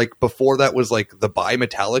 it was like before that was like the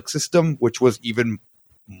bimetallic system, which was even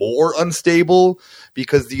more unstable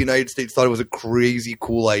because the United States thought it was a crazy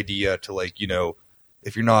cool idea to like,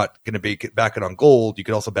 if you're not going to back it on gold, you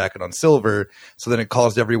could also back it on silver. So then it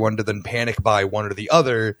caused everyone to then panic buy one or the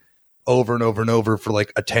other over and over and over for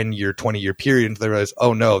like a 10-year, 20-year period until they realize,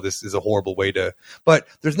 oh no, this is a horrible way to. But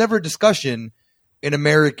there's never a discussion in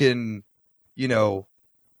American,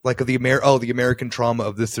 like the American trauma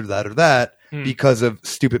of this or that because of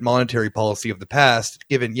stupid monetary policy of the past.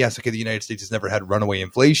 Given, yes, okay, the United States has never had runaway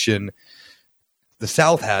inflation. The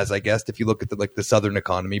South has, I guess, if you look at the Southern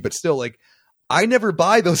economy, but still, like, I never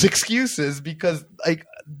buy those excuses because like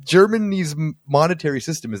Germany's monetary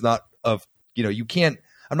system is not of, you can't.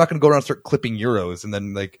 I'm not going to go around and start clipping euros and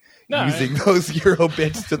then using those euro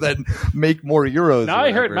bits to then make more euros. Now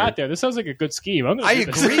I heard Matt there. This sounds like a good scheme. I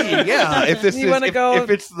agree. Yeah, if it's the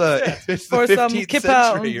 15th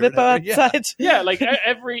century or whatever, yeah, like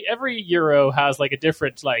every euro has like a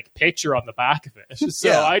different like picture on the back of it.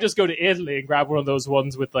 So I just go to Italy and grab one of those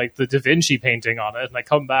ones with like the Da Vinci painting on it, and I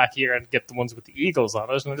come back here and get the ones with the eagles on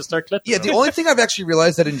it, and I just start clipping. Yeah, the only thing I've actually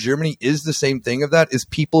realized that in Germany is the same thing of that is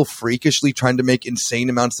people freakishly trying to make insane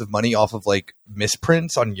amounts of money off of like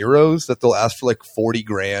misprints on euros that they'll ask for like 40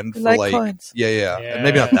 grand for like coins. Yeah. And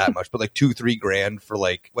maybe not that much, but like 2-3 grand for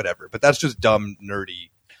like whatever. But that's just dumb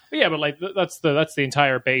nerdy. Yeah, but like that's the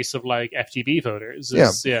entire base of like FTB voters.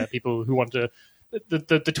 People who want to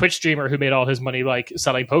the Twitch streamer who made all his money like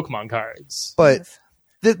selling Pokemon cards. But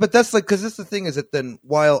but that's like because this the thing is that then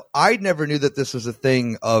while I never knew that this was a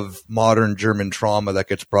thing of modern German trauma that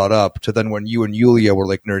gets brought up to then when you and Yulia were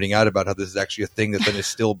like nerding out about how this is actually a thing that then is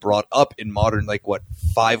still brought up in modern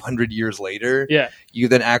 500 years later. Yeah, you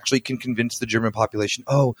then actually can convince the German population,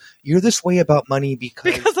 oh, you're this way about money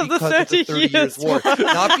because of the 30 years war,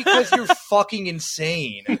 not because you're fucking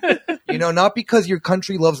insane. Not because your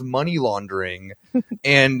country loves money laundering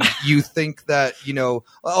and you think that,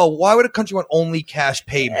 why would a country want only cash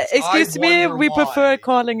payments? Excuse me, we prefer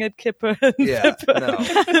calling it Kipper. Yeah, no.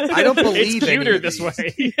 I don't believe it's cuter this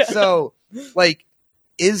way. Yeah. So,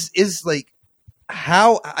 is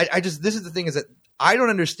how I just this is the thing is that I don't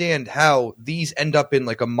understand how these end up in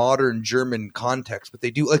like a modern German context, but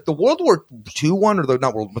they do like the World War II one or the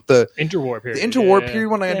interwar period. The interwar period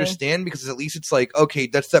one I understand because at least it's like, okay,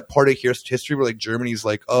 that's that part of history where like Germany's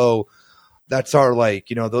like, oh, that's our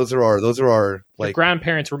those are our like your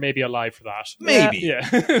grandparents were maybe alive for that. Maybe.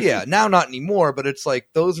 Yeah. Yeah. Now not anymore, but it's like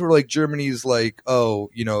those were like Germany's like,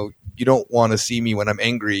 oh, you don't want to see me when I'm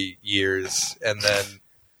angry years. And then,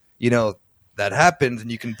 that happens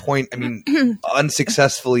and you can point,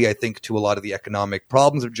 unsuccessfully, I think, to a lot of the economic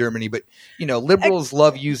problems of Germany, but liberals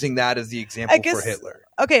love using that as the example for Hitler.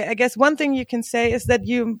 Okay, I guess one thing you can say is that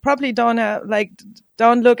you probably don't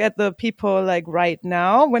look at the people like right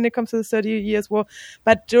now when it comes to the 30 Years War,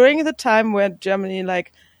 but during the time when Germany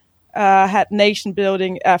had nation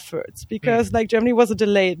building efforts, because Germany was a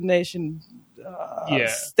delayed nation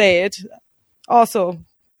state, also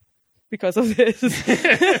because of this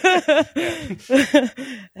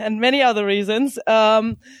and many other reasons.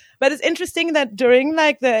 But it's interesting that during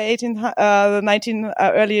early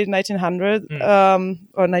 1900s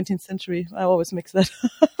or 19th century, I always mix that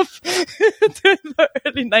up. During the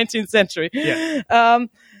early 19th century,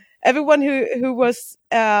 everyone who was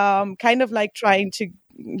kind of like trying to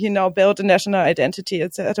build a national identity,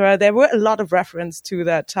 etc. There were a lot of reference to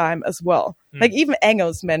that time as well. Like even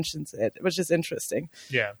Engels mentions it, which is interesting.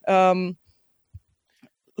 Yeah.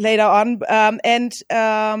 Later on,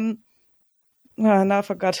 now I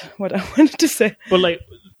forgot what I wanted to say. But like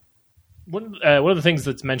one of the things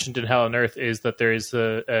that's mentioned in Hell on Earth is that there is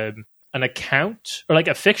an account or like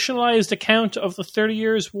a fictionalized account of the 30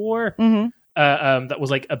 Years War. that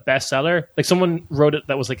was like a bestseller? Like someone wrote it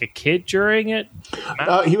that was like a kid during it.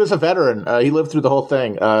 He was a veteran. He lived through the whole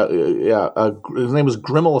thing. His name was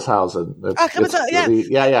Grimmelshausen.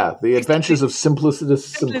 The Adventures of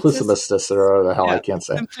Simplicissimus, or the hell I can't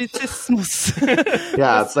say. Simplicissimus.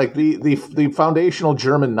 Yeah, it's like the foundational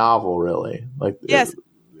German novel, really. Like yes.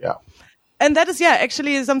 Yeah. And that is,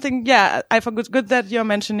 actually something, I forgot good that you're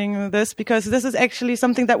mentioning this, because this is actually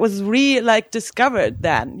something that was discovered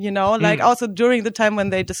then, also during the time when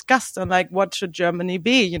they discussed on what should Germany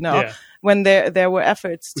be, when there were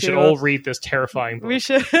efforts we should all read this terrifying book. We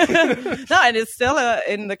should. No, and it's still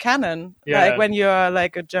in the canon. Yeah. Like when you're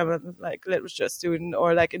like a German literature student,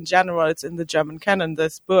 or like in general, it's in the German canon,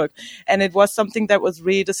 this book. And it was something that was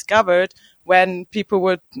rediscovered when people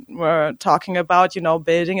were talking about,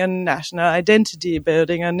 building a national identity,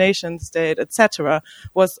 building a nation state, etc.,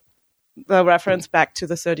 was the reference back to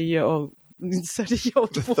the 30-year-old.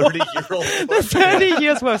 30-year-old war. 30-year-old. The 30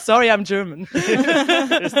 years war. Sorry, I'm German.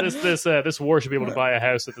 This war should be able to buy a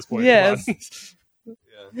house at this point. Yes.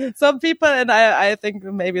 Some people, and I think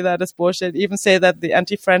maybe that is bullshit, even say that the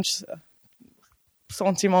anti-French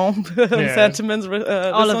sentiments,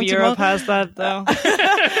 all of Europe has that, though.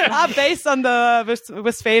 Are based on the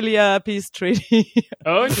Westphalia peace treaty.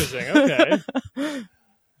 Oh, interesting. Okay.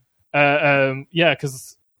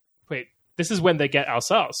 Because wait, this is when they get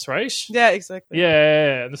Alsace, right? Yeah, exactly.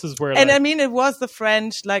 Yeah. This is where, and I mean, it was the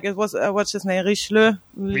French, it was what's his name, Richelieu,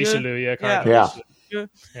 Richelieu.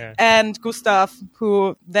 Yeah. And Gustav,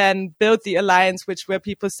 who then built the alliance, where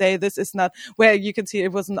people say this is not, where you can see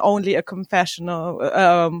it wasn't only a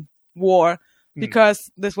confessional war, because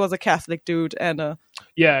this was a Catholic dude and a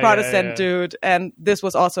Protestant dude, and this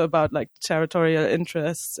was also about territorial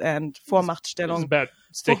interests and Vormachtstellung. It's about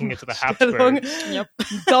sticking it to the Habsburgs. Yep.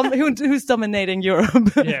 Who's dominating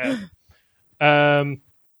Europe? Yeah.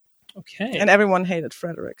 Okay. And everyone hated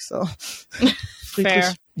Frederick, so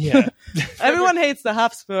fair. Yeah. Everyone hates the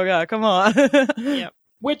Habsburger. Come on. Yep.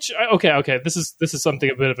 Which okay. This is something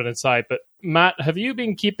a bit of an aside, but Matt, have you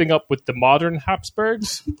been keeping up with the modern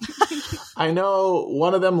Habsburgs? I know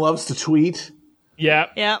one of them loves to tweet.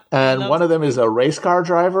 Yeah. And one of them is a race car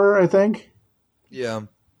driver, I think. Yeah.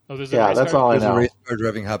 Oh, that's all I know. There's a race car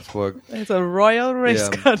driving Habsburg. It's a royal race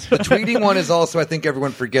car. The tweeting one is also, I think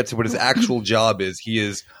everyone forgets what his actual job is. He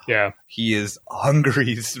is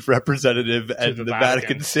Hungary's representative at the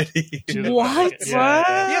Vatican City. What?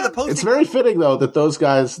 Yeah. It's very fitting, though, that those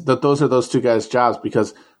are those two guys' jobs,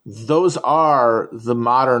 because those are the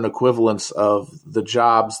modern equivalents of the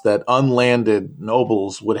jobs that unlanded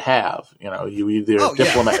nobles would have. You either a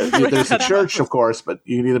diplomat. There's a church, of course, but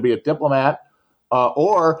you can either be a diplomat,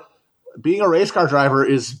 or being a race car driver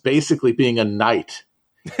is basically being a knight.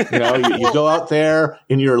 You go out there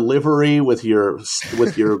in your livery with your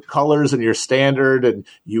colors and your standard, and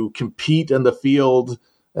you compete in the field,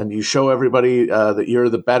 and you show everybody that you're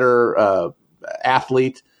the better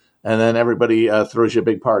athlete, and then everybody throws you a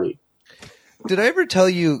big party. Did I ever tell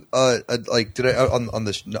you? Did I on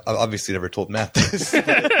this? Obviously, never told Matt this.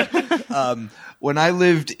 When I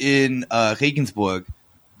lived in Regensburg,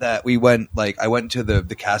 that we went, I went to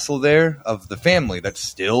the castle there of the family that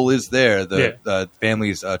still is there. The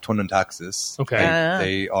family's Thun und Taxis. Okay.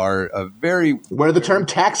 They are a very where the term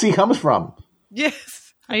taxi comes from.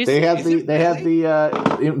 Yes. They have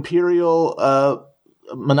the imperial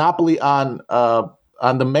monopoly on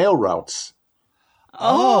the mail routes.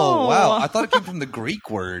 Oh wow! I thought it came from the Greek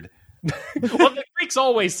word. Well, the Greeks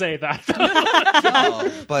always say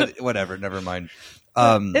that. But whatever, never mind.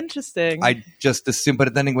 Interesting. I just assumed,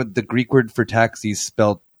 but then with the Greek word for taxi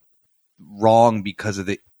spelled wrong because of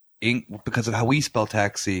because of how we spell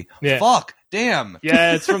taxi. Yeah. Fuck, damn.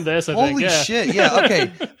 Yeah, it's from this. I think. Holy shit! Yeah,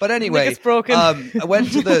 okay. But anyway, it's broken. I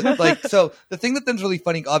went to the So the thing that then's really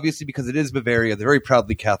funny, obviously, because it is Bavaria. They're very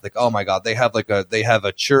proudly Catholic. Oh my god, they have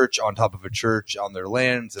a church on top of a church on their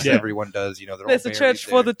lands, as everyone does. There's a church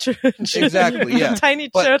for the church. Exactly. Yeah, tiny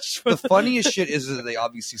but church. The funniest shit is that they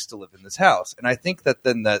obviously still live in this house, and I think that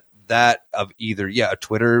then that of either a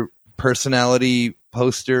Twitter personality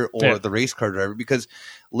poster or the race car driver, because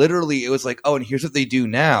literally it was and here's what they do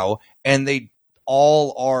now, and they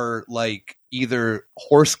all are either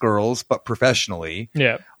horse girls but professionally,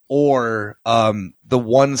 or the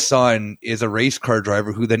one son is a race car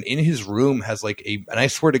driver who then in his room has and I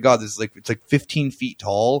swear to God, this is it's 15 feet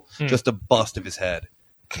tall, just a bust of his head.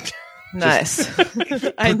 Nice.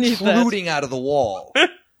 I need that. Protruding out of the wall.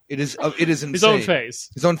 It is insane. His own face.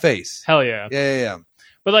 His own face. Hell yeah. Yeah.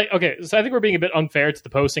 But so I think we're being a bit unfair to the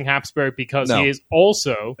posting Habsburg, because he is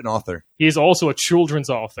also an author. He is also a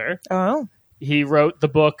children's author. Oh. He wrote the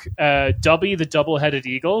book Dubby the Double-Headed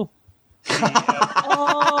Eagle.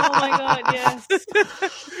 Oh my god, yes.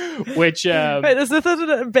 which Wait, is this an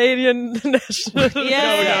Albanian national?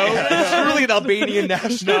 Yeah. Truly an Albanian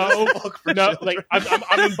national book for no, children. like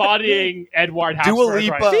I'm embodying Edward Dua Habsburg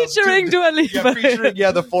Lipa. right now. Featuring Dua Lipa. featuring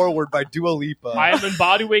the foreword by Dua Lipa. I am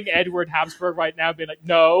embodying Edward Habsburg right now, being like,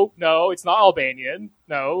 no, it's not Albanian.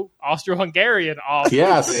 No, Austro-Hungarian.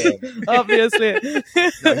 Yes. Obviously.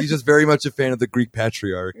 No, he's just very much a fan of the Greek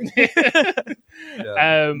patriarch.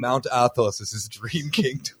 Mount Athos is his dream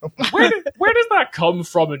kingdom. Where does that come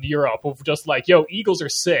from in Europe? Of just like, yo, eagles are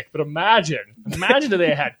sick, but imagine if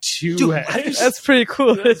they had two heads. That's pretty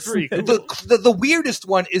cool. That's pretty cool. The weirdest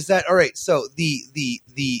one is that, all right, so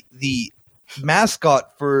the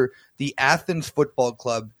mascot for the Athens Football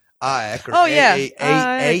Club, AEK, or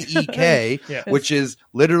AEK, Yeah. which is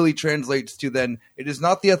literally translates to then, it is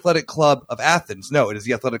not the Athletic Club of Athens. No, it is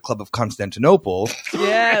the Athletic Club of Constantinople.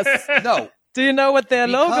 Yes. No. Do you know what their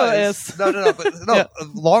logo because- is? No, but no. Yeah.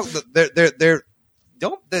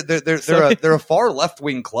 They're a far left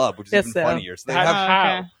wing club, which is Yes, even they are. funnier. So they have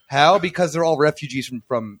How? how because they're all refugees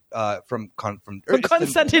from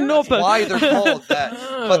Constantinople. Why they're called that,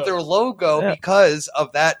 but their logo Yeah. because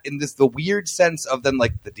of that in the weird sense of them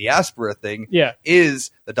like the diaspora thing Yeah.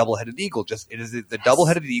 is the double-headed eagle. Just it is the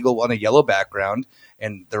double-headed eagle on a yellow background,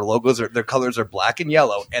 and their colors are black and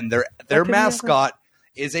yellow, and their Black and mascot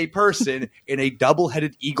is a person in a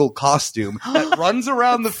double-headed eagle costume that runs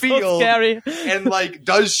around the So field scary. and like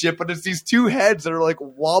does shit, but it's these two heads that are like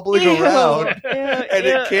wobbling around. And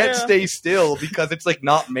it can't stay still because it's like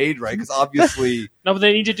not made right. Because obviously, No, but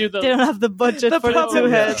they need to do They don't have the budget The for the problem- two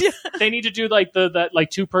heads. they need to do like that like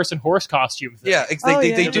 2-person horse costume thing. yeah,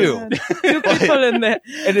 they do, Two people in there.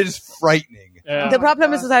 and it is frightening. Yeah. The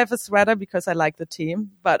problem is that I have a sweater because I like the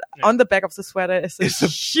team, but on the back of the sweater is It's a a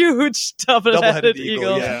huge double-headed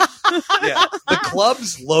eagle. Yeah. Yeah, the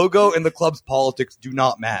club's logo and the club's politics do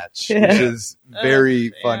not match, Yeah. which is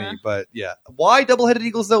very funny. yeah. But yeah, why double-headed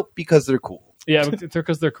eagles though? Because they're cool. Yeah,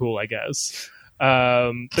 because they're cool, I guess.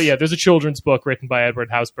 But yeah, there's a children's book written by Edward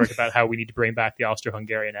Habsburg about how we need to bring back the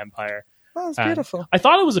Austro-Hungarian Empire. Oh, it's Um, beautiful. I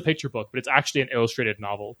thought it was a picture book, but it's actually an illustrated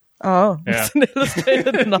novel. Oh, Yeah. it's an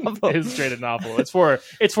illustrated novel. Illustrated novel. It's for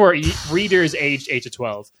readers aged 8 to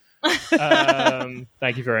 12.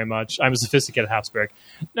 Thank you very much. I'm a sophisticated Habsburg.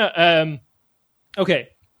 No, okay.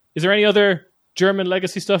 Is there any other German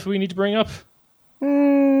legacy stuff we need to bring up?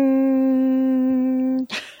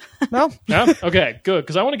 No, No? Okay, good.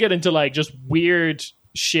 Because I want to get into like just weird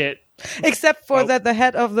shit. except for Oh. that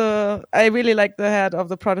I really like the head of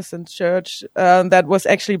the Protestant church that was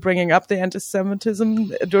actually bringing up the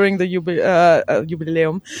anti-Semitism during the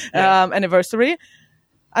jubileum anniversary.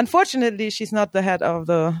 Unfortunately, she's not the head of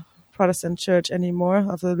the Protestant church anymore,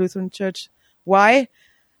 of the Lutheran church. Why?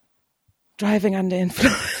 Driving under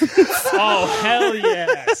influence. Oh, hell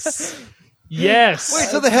yes. Yes. Wait,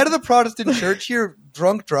 so the head of the Protestant church here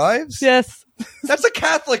drunk drives? Yes. That's a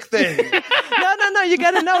Catholic thing. No. You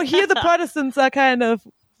gotta know. Here, the Protestants are kind of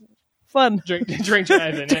fun. Drink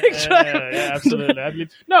driving. Drink driving. Yeah, absolutely. I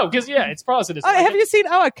believe. No, because it's Protestantism. Oh, have you seen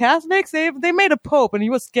our Catholics? They made a pope and he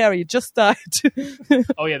was scary. He just died.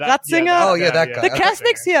 Oh yeah, that Ratzinger? Oh, yeah, that guy. The that's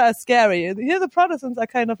Catholics here are scary. Here, the Protestants are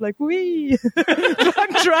kind of like, wee,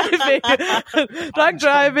 drunk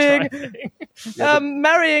driving,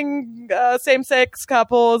 marrying same-sex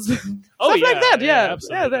couples, stuff like that. Yeah,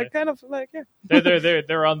 absolutely. they're kind of like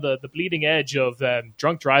They're on the bleeding edge of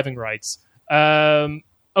drunk driving rights.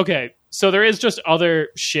 Okay, so there is just other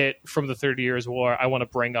shit from the 30 Years' War I want to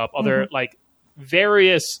bring up. Other like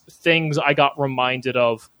various things I got reminded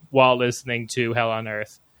of while listening to Hell on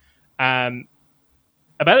Earth.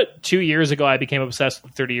 About 2 years ago, I became obsessed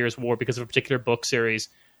with 30 Years' War because of a particular book series.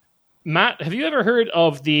 Matt, have you ever heard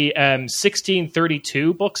of the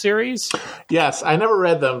 1632 book series? Yes, I never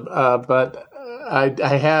read them, but I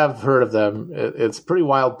have heard of them. It's a pretty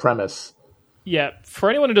wild premise. Yeah,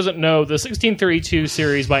 for anyone who doesn't know, the 1632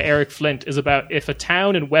 series by Eric Flint is about if a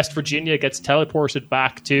town in West Virginia gets teleported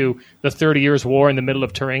back to the 30 Years' War in the middle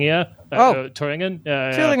of Thuringia. Thuringen?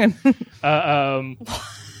 Thüringen.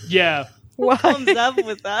 Yeah. Why? Comes up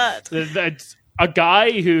with that. That's a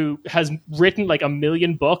guy who has written like 1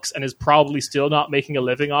 million books and is probably still not making a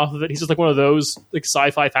living off of it. He's just like one of those like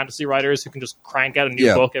sci-fi fantasy writers who can just crank out a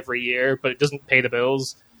new book every year, but it doesn't pay the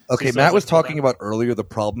bills. Okay, He's Matt not was like talking that. about earlier the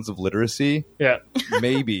problems of literacy. Yeah.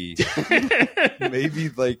 Maybe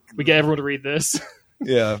like We get everyone to read this.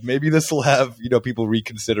 yeah, maybe this will have people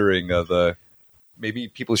reconsidering maybe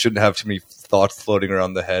people shouldn't have too many thoughts floating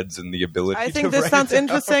around the heads and the ability. I to think this write sounds down.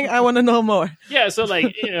 interesting. I want to know more. Yeah, so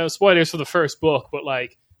like, spoilers for the first book, but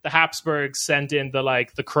like the Habsburgs sent in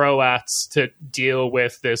the Croats to deal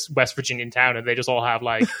with this West Virginian town, and they just all have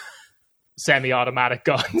like semi-automatic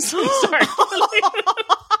guns.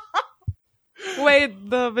 Wait,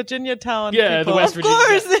 the Virginia town. Yeah, people. the West Of Virginia.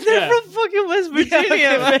 course, they're Yeah. from fucking West Virginia.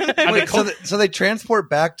 man. And Wait, they so they transport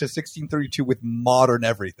back to 1632 with modern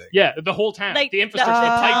everything. Yeah, the whole town, Like, the infrastructure, the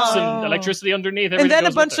pipes Oh. and electricity underneath. And everything then a goes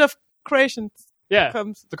with bunch it. of Croatians yeah,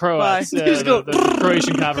 comes. the Croats, by. yeah, Just go, the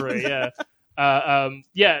Croatian cavalry. Yeah,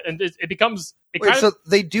 and it becomes it Wait, kind so of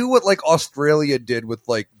they do what like Australia did with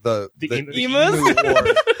like the emus. emu war,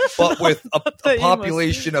 but with a The emus.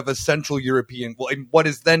 population of a Central European, well, and what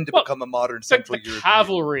is then to Well, become a modern the Central European.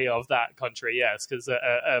 cavalry of that country. Yes, because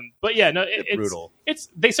but yeah, no, it's brutal. It's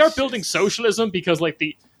they start building socialism because like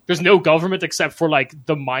there's no government except for like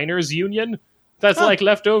the miners' union that's like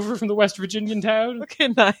left over from the West Virginian town. Okay,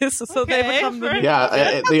 nice. So they Okay, become the fair.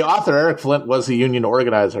 Yeah, the author Eric Flint was a union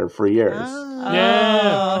organizer for years. Yeah.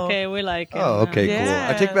 Oh, okay, we like it. Oh, okay, Yeah.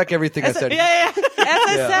 cool. I take back everything I As a- said. Yeah. As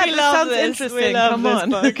I said, We it love sounds this. interesting. We love Come this on.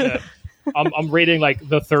 book. Yeah. I'm reading like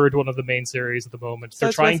the third one of the main series at the moment. They're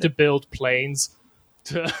That's trying worth to it. build planes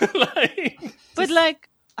to like. But like,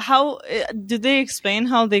 how did they explain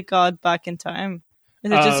how they got back in time?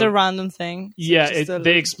 Is it just a random thing? Yeah, just a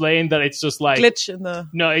they explain that it's just like Glitch in the.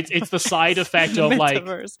 no, it's the side effect of like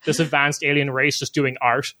Metaverse. this advanced alien race just doing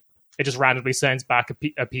art. It just randomly sends back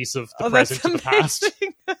a piece of the Oh, that's present to the past.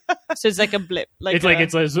 amazing. So it's like a blip. Like It's like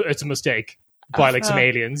it's a mistake by like some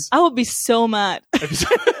aliens. I would be so mad. I'd be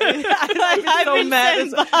I've so been mad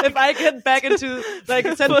sent back. if I get back into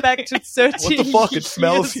sent back to 13 What the fuck? It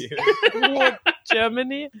smells years here. war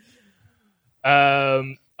Germany.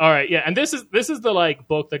 All right, yeah, and this is the like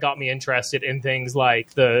book that got me interested in things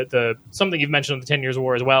like the something you've mentioned on the 10 Years'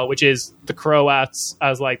 War as well, which is the Croats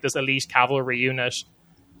as like this elite cavalry unit,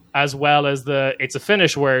 as well as it's a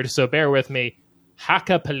Finnish word, so bear with me,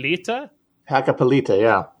 Hakapalita. Hakapalita,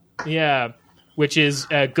 yeah. Yeah, which is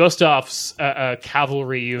Gustav's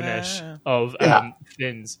cavalry unit of Yeah.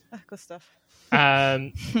 Finns. Good stuff.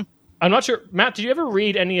 I'm not sure, Matt. Did you ever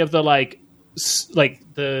read any of the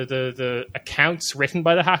the accounts written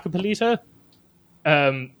by the Hakapalita?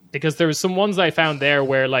 Because there was some ones I found there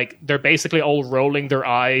where like they're basically all rolling their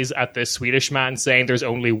eyes at this Swedish man saying there's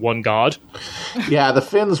only one god. Yeah, the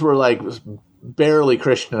Finns were like barely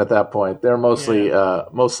Christian at that point. They're mostly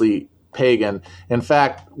mostly pagan. In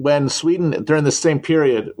fact, when Sweden during the same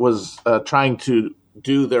period was trying to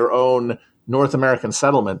do their own North American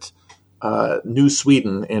settlement, New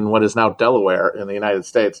Sweden in what is now Delaware in the United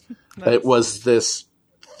States, it was this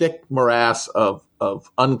thick morass of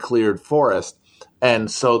uncleared forest.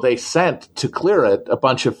 And so they sent to clear it a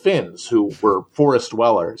bunch of Finns who were forest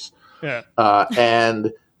dwellers. Yeah.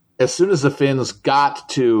 And as soon as the Finns got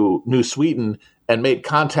to New Sweden and made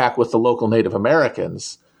contact with the local Native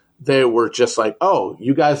Americans, they were just like, oh,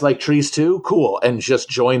 you guys like trees too? Cool. And just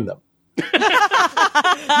joined them.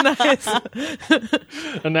 Nice.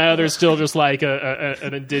 And now there's still just like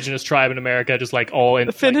an indigenous tribe in America, just like all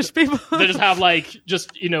in Finnish people. They just have like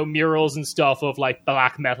murals and stuff of like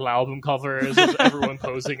black metal album covers of everyone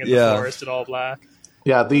posing in the forest in all black.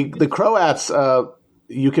 Yeah, the Croats,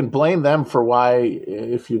 you can blame them for why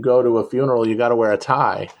if you go to a funeral, you got to wear a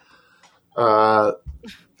tie.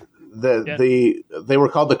 They were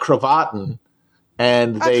called the Kravaten,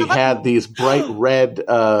 and they had these bright red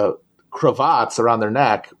cravats around their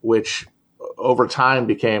neck, which over time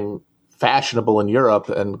became fashionable in Europe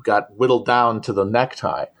and got whittled down to the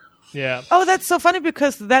necktie. Yeah. Oh, that's so funny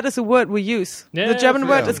because that is a word we use. Yeah, the German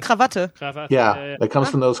word yeah. is Krawatte. Yeah, that comes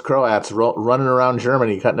from those Croats running around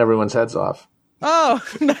Germany, cutting everyone's heads off. Oh,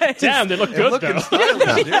 nice. Damn, they look good Looking though. stylish,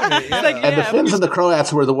 doing it, yeah. Like, And the Finns and the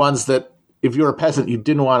Croats were the ones that, if you were a peasant, you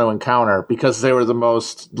didn't want to encounter because they were the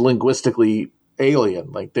most linguistically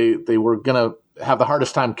alien. Like they were going to have the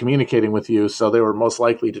hardest time communicating with you, so they were most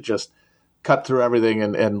likely to just cut through everything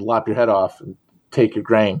and lop your head off and take your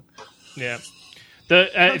grain. Yeah.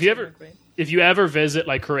 If you ever visit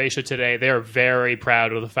like Croatia today, they are very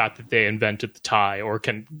proud of the fact that they invented the tie or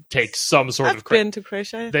can take some sort I've of credit. been to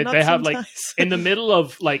Croatia. They not have like sometimes. in the middle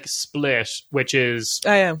of like Split, which is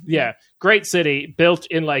I am. yeah, great city built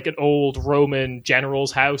in like an old Roman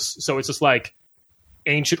general's house. So it's just like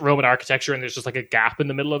ancient Roman architecture, and there's just like a gap in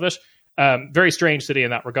the middle of it. Very strange city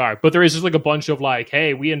in that regard. But there is just like a bunch of like,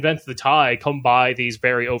 hey, we invented the tie. Come buy these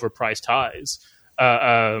very overpriced ties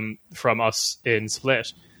from us in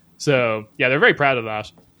Split. So yeah, they're very proud of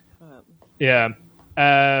that. Yeah.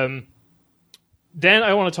 Then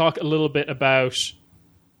I want to talk a little bit about.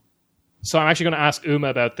 So I'm actually going to ask Uma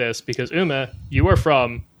about this because Uma, you are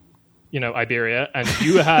from, Iberia, and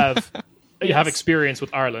you have you have experience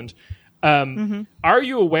with Ireland. Are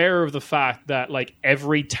you aware of the fact that like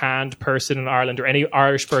every tanned person in Ireland or any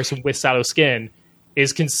Irish person with sallow skin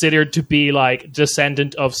is considered to be like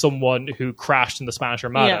descendant of someone who crashed in the Spanish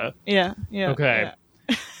Armada? Yeah. Okay.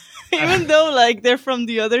 Yeah. Even though like they're from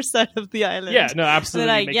the other side of the island. Yeah, no, absolutely.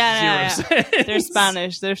 They're like, makes zero sense. They're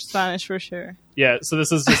Spanish. They're Spanish for sure. Yeah, so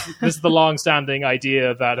this is the long-standing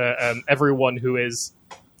idea that everyone who is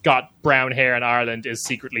got brown hair in Ireland is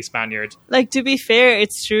secretly Spaniard. Like, to be fair,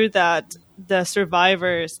 it's true that the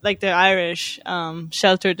survivors, like the Irish,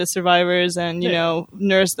 sheltered the survivors and, you know,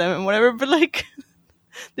 nursed them and whatever, but like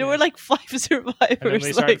there were like 5 survivors. And then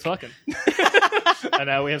they started fucking. And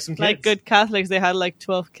now we have some kids. Like good Catholics, they had like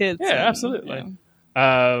 12 kids. Yeah, absolutely.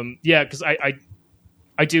 Yeah, because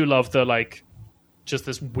I do love the like just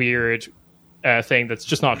this weird thing that's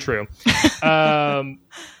just not true.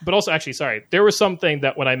 But also, actually, sorry, there was something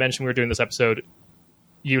that when I mentioned we were doing this episode,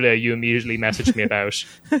 Yulia, you immediately messaged me about.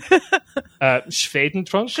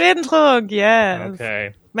 Schwedentrunk? Schwedentrunk, yeah.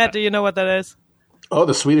 Okay. Matt, do you know what that is? Oh,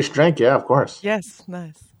 the Swedish drink. Yeah, of course. Yes,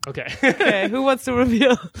 nice. Okay. Okay, who wants to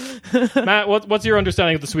reveal? Matt, what's your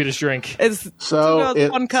understanding of the Swedish drink? It's So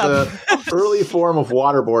it's one cup. an early form of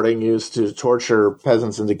waterboarding used to torture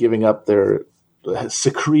peasants into giving up their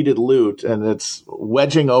secreted loot, and it's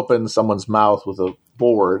wedging open someone's mouth with a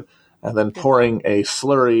board and then pouring a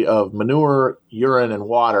slurry of manure, urine, and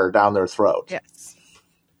water down their throat. Yes.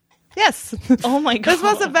 Yes. Oh my god. This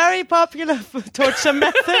was a very popular torture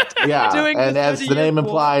method. Yeah, during and as the name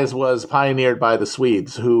implies, was pioneered by the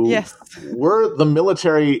Swedes, who were the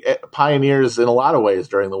military pioneers in a lot of ways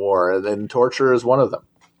during the war, and then torture is one of them.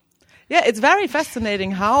 Yeah, it's very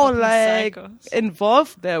fascinating how like psychos.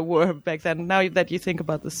 involved they were back then. Now that you think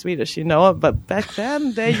about the Swedish, you know, but back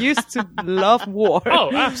then they used to love war.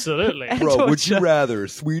 Oh, absolutely. Bro, would you rather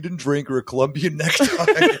Sweden drink or a Colombian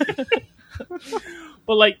necktie?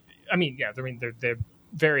 Well, like, I mean, yeah, they're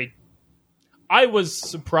very. I was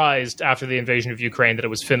surprised after the invasion of Ukraine that it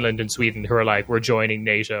was Finland and Sweden who are like, we're joining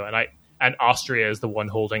NATO, and Austria is the one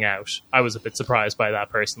holding out. I was a bit surprised by that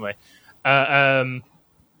personally.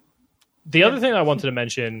 The other thing I wanted to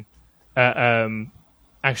mention,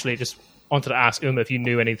 actually, just wanted to ask Uma if you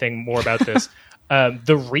knew anything more about this.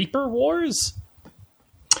 The Reaper Wars.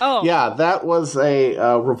 Oh, Yeah, that was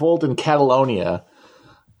a revolt in Catalonia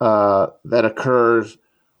that occurred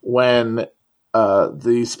when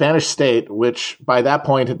the Spanish state, which by that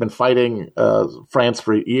point had been fighting France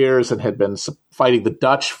for years and had been fighting the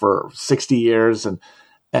Dutch for 60 years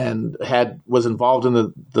and was involved in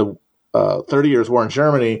the 30 Years' War in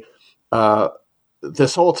Germany.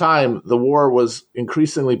 This whole time, the war was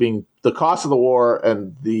increasingly the cost of the war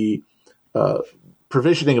and the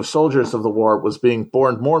provisioning of soldiers of the war was being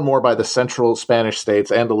borne more and more by the central Spanish states,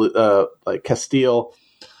 like Castile,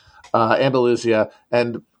 Andalusia,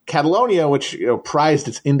 and Catalonia, which prized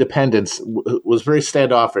its independence, was very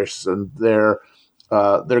standoffish, and their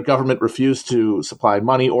government refused to supply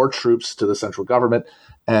money or troops to the central government.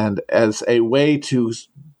 And as a way to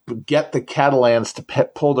get the Catalans to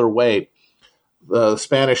pull their weight, the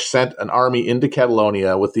Spanish sent an army into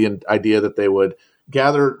Catalonia with the idea that they would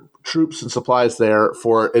gather troops and supplies there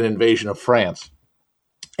for an invasion of France.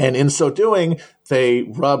 And in so doing, they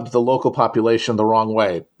rubbed the local population the wrong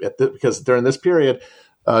way. Because during this period,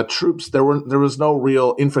 troops, there was no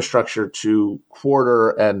real infrastructure to quarter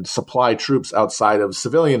and supply troops outside of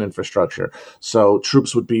civilian infrastructure. So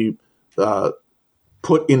troops would be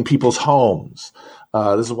put in people's homes.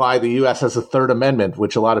 This is why the U.S. has a Third Amendment,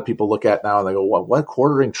 which a lot of people look at now and they go, what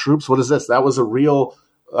quartering troops? What is this? That was a real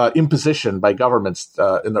imposition by governments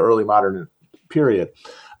in the early modern period.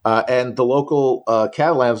 And the local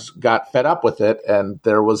Catalans got fed up with it, and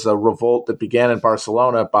there was a revolt that began in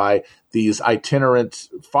Barcelona by these itinerant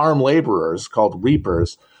farm laborers called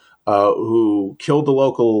reapers who killed the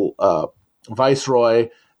local viceroy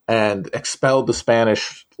and expelled the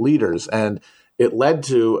Spanish leaders. And it led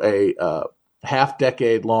to a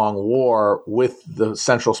half-decade-long war with the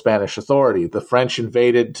Central Spanish Authority. The French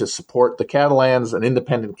invaded to support the Catalans. An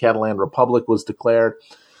independent Catalan republic was declared.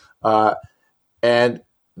 And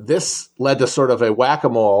this led to sort of a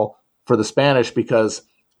whack-a-mole for the Spanish because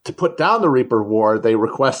to put down the Reaper War, they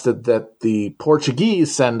requested that the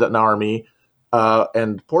Portuguese send an army,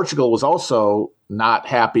 and Portugal was also not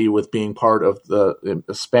happy with being part of the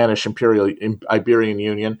Spanish Imperial Iberian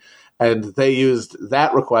Union. And they used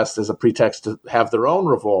that request as a pretext to have their own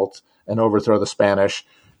revolt and overthrow the Spanish.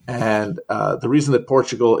 And the reason that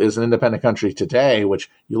Portugal is an independent country today, which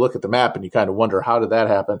you look at the map and you kind of wonder how did that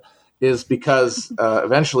happen, is because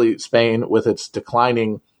eventually Spain, with its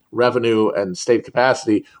declining revenue and state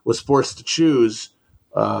capacity, was forced to choose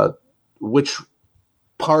which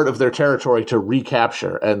part of their territory to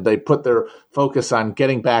recapture, and they put their focus on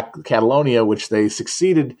getting back Catalonia, which they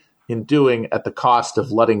succeeded in doing at the cost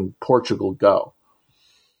of letting Portugal go.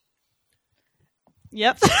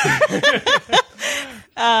 Yep.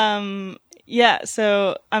 Yeah.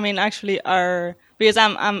 So I mean, actually, because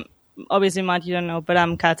I'm obviously, Matt, you don't know, but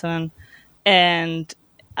I'm Catalan, and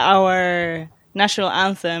our national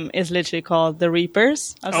anthem is literally called "The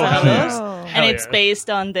Reapers" of hell Santos, yeah. and Hell it's yeah. based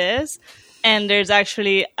on this. And there's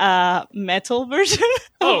actually a metal version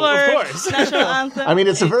Oh, of our of course. national anthem. I mean,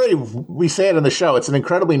 it's we say it in the show, it's an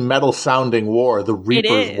incredibly metal-sounding war, the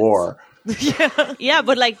Reapers' is. War. Yeah,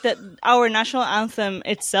 but like our national anthem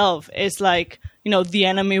itself is like, the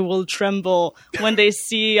enemy will tremble when they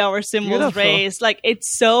see our symbols Beautiful. raised. Like,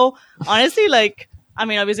 it's so, honestly, like, I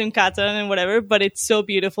mean, obviously in Catalan and whatever, but it's so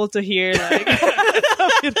beautiful to hear, like,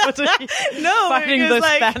 no, Fighting because, the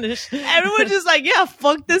like, Spanish. everyone's just like, yeah,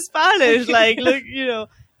 fuck the Spanish. Like, look,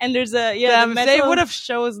 and there's a, yeah, Damn, the if they metal- would have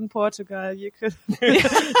chosen Portugal, you could.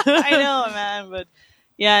 I know, man, but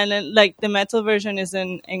yeah, and then like the metal version is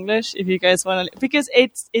in English if you guys want to, because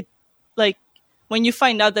it like when you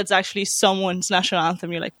find out that's actually someone's national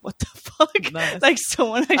anthem, you're like, what the fuck? Nice. Like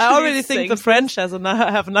someone actually I already think the sings French have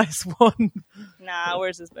a nice one. this. Nah,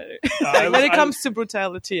 ours is better. When it comes to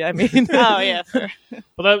brutality, I mean. Oh yeah, fair.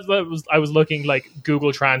 Well, that was I was looking like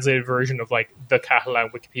Google translated version of like the Catalan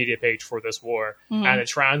Wikipedia page for this war, and it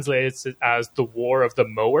translates it as the War of the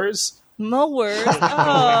Mowers. Mowers.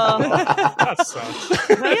 Oh, That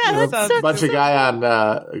sucks. yeah, that's A bunch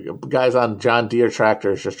of guys on John Deere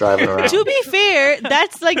tractors just driving around. To be fair,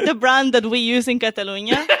 that's like the brand that we use in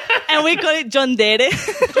Catalonia, and we call it John Dere.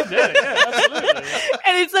 Yeah, absolutely.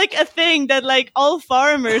 And it's like a thing that like all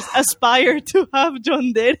farmers aspire to have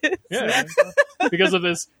John Dere. Yeah, because of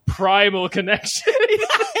this primal connection.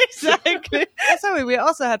 Exactly. Sorry, we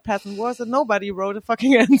also had patent wars and nobody wrote a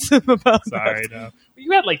fucking anthem about Sorry, no.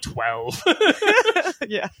 You had like 12. that.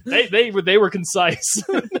 Yeah. They were concise.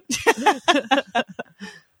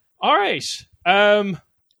 All right.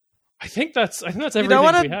 I think that's everything You don't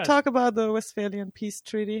want we to had. talk about the Westphalian Peace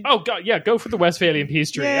Treaty? Oh god, yeah, go for the Westphalian Peace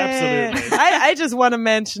Treaty. Yeah. Absolutely. I just want to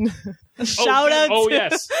mention Shout out Oh to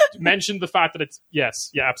yes. Mention the fact that it's yes,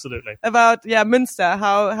 yeah, absolutely. about Münster,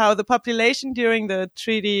 how the population during the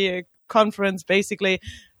treaty conference basically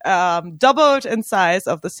doubled in size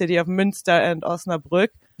of the city of Münster and Osnabrück.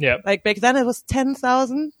 Yeah. Like back then it was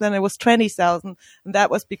 10,000, then it was 20,000, and that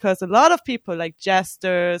was because a lot of people like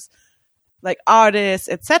jesters, like artists,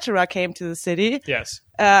 etc., came to the city. Yes.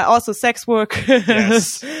 Also sex workers.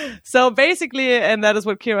 Yes. So basically, and that is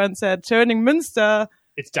what Kieran said, turning Münster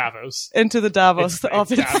It's Davos. into the Davos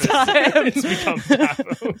of its Davos. time. It's become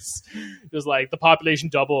Davos. There's like the population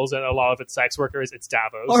doubles and a lot of it's sex workers. It's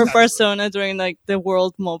Davos. or That's- Barcelona during like the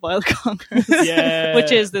World Mobile Congress, Yeah.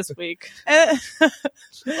 which is this week.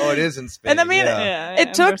 Oh, it is in Spain. And I mean, yeah.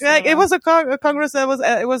 it took like it was a congress that was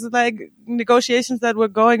it was like negotiations that were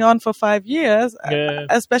going on for 5 years. Yeah.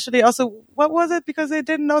 Especially also, what was it? Because they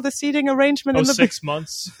didn't know the seating arrangement in the 6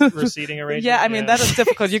 months for seating arrangement. Yeah, I mean that is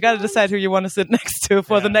difficult. You got to decide who you want to sit next to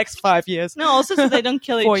for the Yeah. next 5 years. No, also so they don't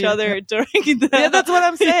kill 4 each years. other during the. Yeah, that's what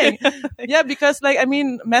I'm saying. Yeah, because like I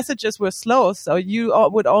mean, messages were slow, so you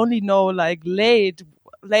would only know like later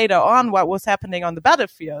on what was happening on the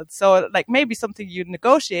battlefield. So like maybe something you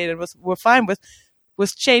negotiated were fine with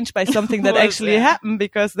was changed by something that Was, actually yeah. happened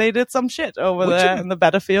because they did some shit over Which there am- in the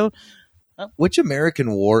battlefield. Which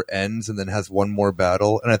American war ends and then has one more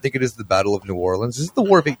battle? And I think it is the Battle of New Orleans. Is it the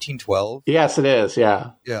War of 1812? Yes, it is.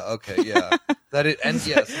 Yeah. Yeah, okay, yeah. That it ends,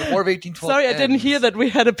 yes. The War of 1812 Sorry, I didn't ends. hear that we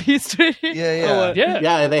had a peace treaty. Yeah, yeah. Oh, Yeah.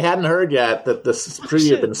 Yeah, they hadn't heard yet that this treaty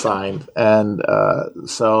had been signed, and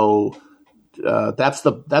so that's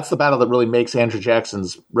the battle that really makes Andrew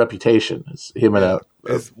Jackson's reputation. Is him and a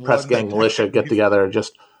It's press one gang that- militia get together and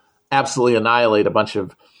just absolutely annihilate a bunch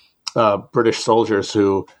of British soldiers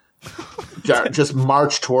who just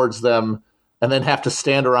march towards them and then have to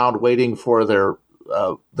stand around waiting for their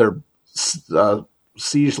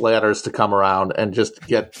siege ladders to come around and just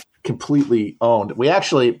get completely owned. We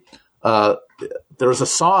actually there was a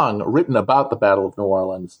song written about the Battle of New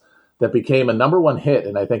Orleans that became a #1 hit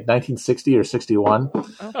in I think 1960 or 61.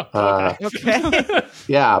 Okay.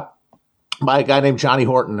 Yeah, by a guy named Johnny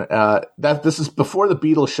Horton. This is before the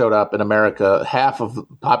Beatles showed up in America. Half of the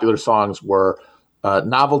popular songs were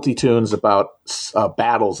novelty tunes about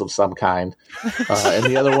battles of some kind, and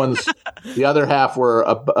the other half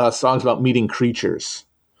were songs about meeting creatures.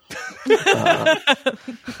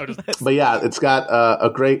 But yeah, it's got a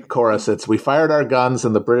great chorus. It's, "We fired our guns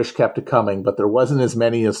and the British kept it coming, but there wasn't as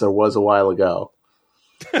many as there was a while ago."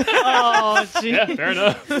 Oh, gee. Yeah, fair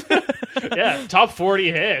enough. Yeah, top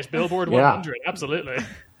 40 hit, Billboard 100, absolutely.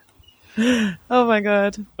 Oh my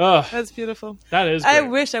god, Oh, that's beautiful. that is I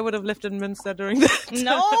great. wish I would have lived in Münster during that.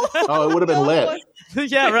 No. Oh, it would have been lit.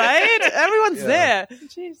 Yeah, right. Everyone's there.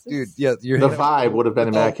 Jesus. Dude, yeah, you're The hanging out, vibe would have been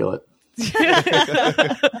immaculate.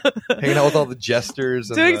 hanging out with all the jesters.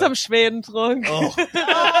 And Doing the, some Schwedentrunk. Oh,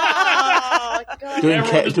 Oh, God. Doing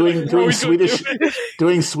Everyone just like, what are we gonna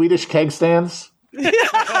doing Swedish keg stands.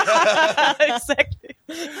 Exactly.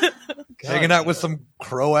 hanging out with some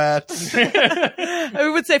Croats.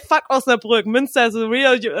 We would say fuck Osnabrück. Münster is a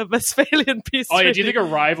real Westphalian piece. Oh yeah, do you think a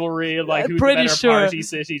rivalry like who's the Pretty better sure. party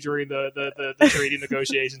city during the treaty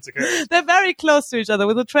negotiations occurred? They're very close to each other.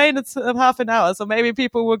 With a train, it's half an hour, so maybe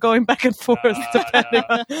people were going back and forth. Depending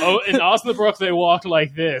on Oh, in Osnabrück they walk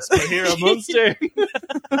like this, but here in Munster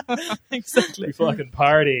exactly. we fucking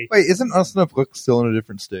party. Wait, isn't Osnabrück still in a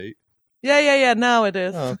different state? Yeah. Now it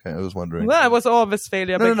is. Oh, okay, I was wondering. Well, it was all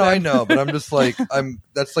Westphalia. No, back I then. know, but I'm just like,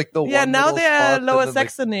 that's like the Yeah, one now little they're spot that Lower then, like,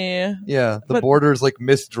 Saxony. yeah, the But- border's like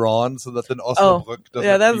misdrawn so that then Osnabrück doesn't.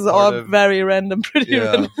 Yeah, that be is part all of- very random. Pretty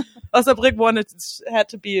Yeah. random. Osnabrück had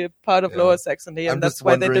to be a part of Yeah. Lower Saxony, and I'm that's just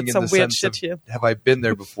why they wondering did in some the weird sense shit of, here. Have I been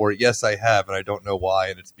there before? Yes, I have, and I don't know why,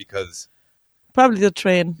 and it's because Probably the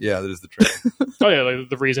train. that is the train. Oh yeah, like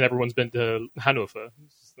the reason everyone's been to Hanover.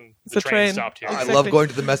 It's The a train train. stopped here. I Exactly. love going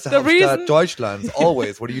to the Messe The reason- Hauptstadt Deutschlands.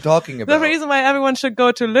 Always. What are you talking The about? reason why everyone should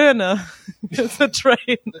go to Löhne is the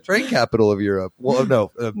train. The train capital of Europe. Well, no,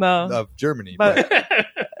 No. of Germany. But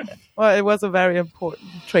well, it was a very important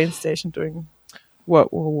train station during World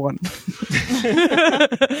War One.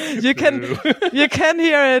 you can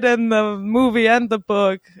hear it in the movie and the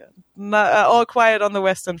book. All Quiet on the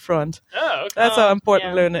Western Front. Oh, okay. That's how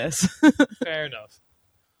important yeah. Löhne is. Fair enough.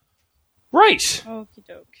 Right. Okie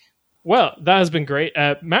doke. Well, that has been great.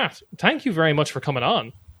 Matt, thank you very much for coming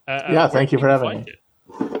on. Yeah, thank you for where having can me.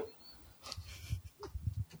 people find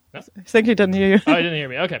I think he didn't hear you. you? Oh, I didn't hear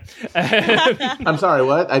me. Okay. I'm sorry,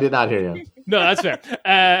 what? I did not hear you. No, that's fair.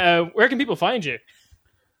 Where can people find you?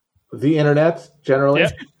 The internet, generally.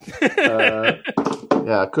 Yeah.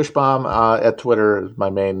 Yeah, Kushbaum at Twitter is my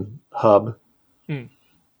main hub.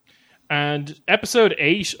 And episode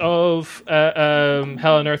 8 of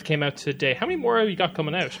Hell on Earth came out today. How many more have you got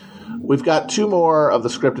coming out? We've got 2 more of the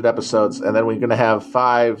scripted episodes, and then we're going to have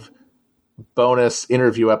 5 bonus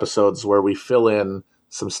interview episodes where we fill in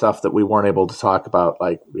some stuff that we weren't able to talk about.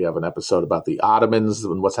 Like we have an episode about the Ottomans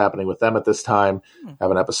and what's happening with them at this time.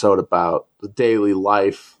 Have an episode about the daily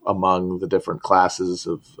life among the different classes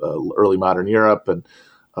of early modern Europe, and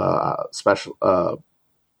special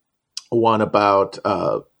one about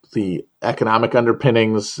the economic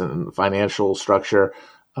underpinnings and financial structure.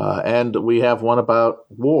 And we have one about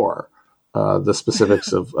war, the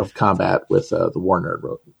specifics of combat with the War Nerd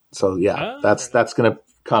wrote. So yeah, that's going to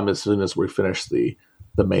come as soon as we finish the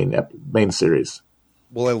main series.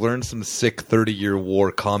 Well, I learned some sick 30-year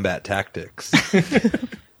war combat tactics.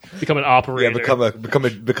 Become an operator. Yeah, become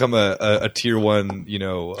a tier 1,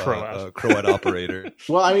 Croat. Croat operator.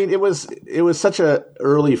 Well, I mean, it was such a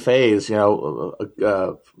early phase.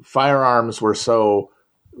 Firearms were so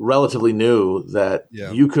relatively new that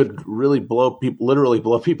you could really literally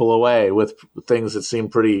blow people away with things that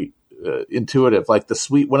seemed pretty intuitive. Like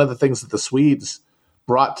one of the things that the Swedes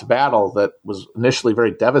brought to battle that was initially very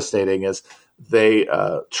devastating is they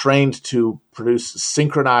trained to produce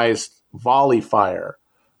synchronized volley fire,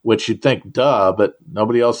 which you'd think, duh, but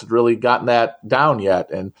nobody else had really gotten that down yet.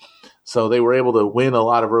 And so they were able to win a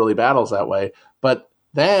lot of early battles that way. But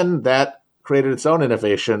then that created its own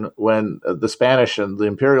innovation when the Spanish and the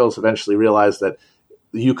Imperials eventually realized that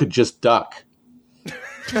you could just duck.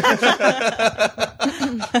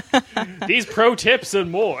 These pro tips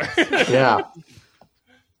and more. Yeah.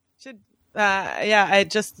 I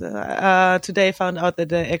just today found out that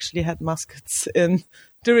they actually had muskets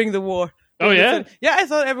during the war. Oh, yeah? Yeah, I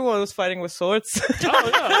thought everyone was fighting with swords.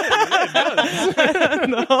 I don't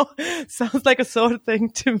know. Sounds like a sword thing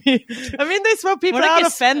to me. I mean, they throw people More like out a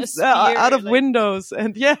of fence, spear, out of like windows,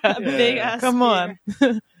 and a big ass come on.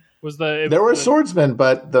 Was the There were swordsmen,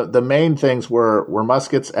 but the main things were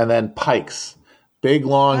muskets and then pikes. Big,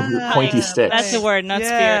 long, pointy sticks. That's the word, not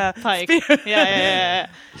Yeah. spear. Pike. Spear. Yeah.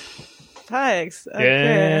 Pikes. Okay.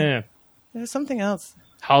 Yeah. There's something else.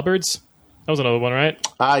 halberds? That was another one, right?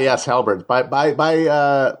 Yes, halberds. By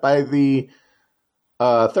the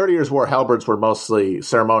 30 Years' War, halberds were mostly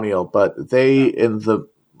ceremonial, but they in the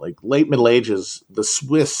late Middle Ages, the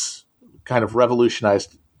Swiss kind of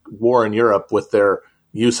revolutionized war in Europe with their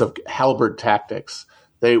use of halberd tactics.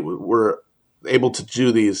 They were able to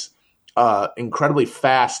do these incredibly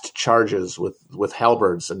fast charges with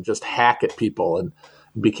halberds and just hack at people, and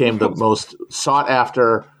became the most sought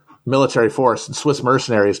after military force. And Swiss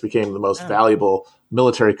mercenaries became the most valuable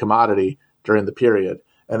military commodity during the period.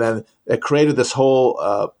 And then it created this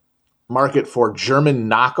whole market for German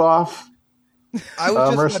knockoff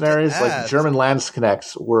mercenaries, like German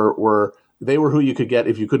Landsknechts were who you could get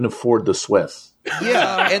if you couldn't afford the Swiss.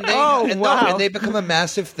 Yeah, and wow. they become a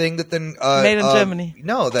massive thing that then made in Germany.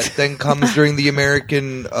 No, that then comes during the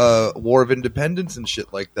American War of Independence and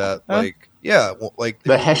shit like that. Huh? Like, yeah, like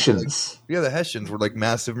The Hessians. the Hessians were like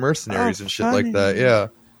massive mercenaries and shit funny. like that. Yeah,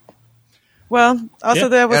 Well, also Yeah.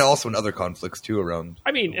 there was and also in other conflicts too around.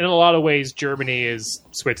 I mean, in a lot of ways, Germany is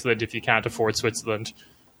Switzerland if you can't afford Switzerland.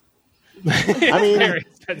 I mean, Very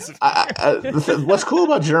expensive. what's cool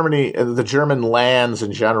about Germany and the German lands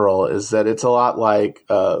in general is that it's a lot like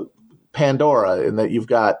Pandora in that you've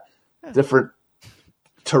got different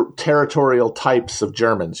territorial types of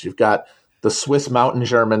Germans. You've got the Swiss mountain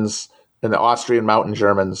Germans and the Austrian mountain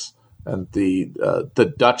Germans and the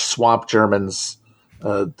Dutch swamp Germans,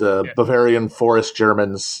 the Bavarian forest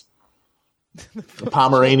Germans, the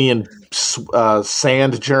Pomeranian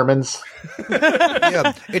sand Germans.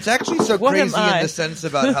 Yeah, it's actually so What am crazy in I? the sense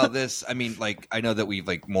about how this. I mean, like I know that we've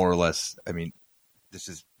like more or less. I mean, this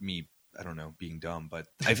is me. I don't know, being dumb, but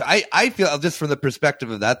I feel just from the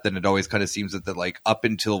perspective of that, then it always kind of seems that like up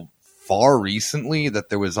until far recently that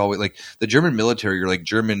there was always like the German military or like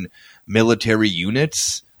German military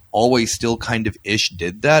units always still kind of ish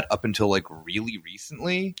did that up until like really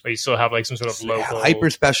recently. But you still have like some sort of local Hyper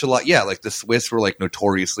specialized. Yeah, like the Swiss were like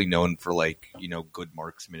notoriously known for like, you know, good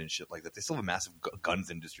marksmen and shit like that. They still have a massive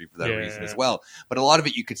guns industry for that reason as well. But a lot of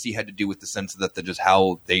it you could see had to do with the sense that just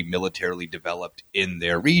how they militarily developed in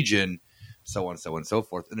their region, so on and so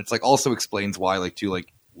forth. And it's like also explains why like too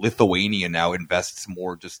like Lithuania now invests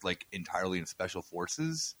more just like entirely in special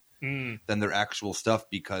forces than their actual stuff,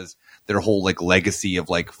 because their whole like legacy of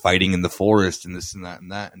like fighting in the forest and this and that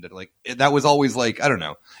and that, and like that was always like, I don't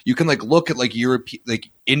know, you can like look at like European,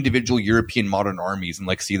 like individual European modern armies and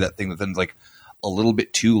like see that thing that then's like a little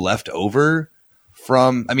bit too left over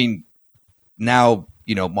from, I mean, now,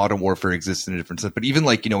 you know, modern warfare exists in a different sense, but even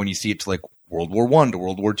like, you know, when you see it to like World War I to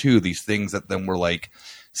World War II, these things that then were like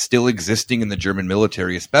still existing in the German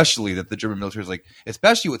military, especially that the German military is like,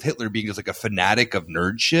 especially with Hitler being just like a fanatic of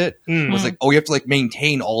nerd shit, was like, oh, you have to like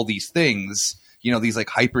maintain all these things, you know, these like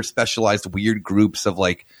hyper specialized weird groups of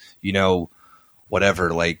like, you know,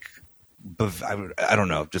 whatever, like, I don't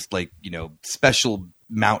know, just like, you know, special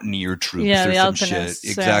mountaineer troops Yeah, or the some shit. Alpinists,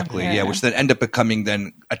 Exactly. yeah. Yeah, which then end up becoming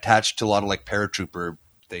then attached to a lot of like paratrooper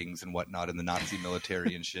things and whatnot in the Nazi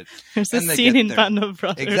military and shit. There's a And they scene get in their- Band of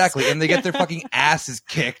Brothers. Exactly, and they get their fucking asses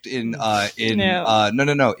kicked in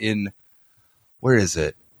No. in where is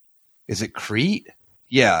it? Is it Crete?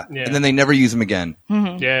 Yeah. Yeah. And then they never use them again.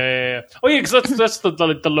 Yeah. Oh yeah, because that's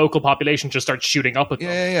the local population just starts shooting up at them.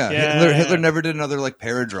 Yeah. Hitler never did another like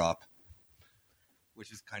paradrop,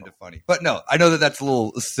 which is kind of funny. But no, I know that's a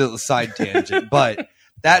little side tangent, but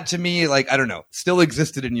that to me, like, I don't know, still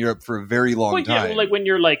existed in Europe for a very long Well, yeah, time. like when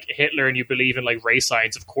you're like Hitler and you believe in like race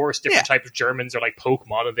science, of course, different types of Germans are like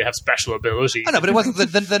Pokemon and they have special abilities. I know, but it wasn't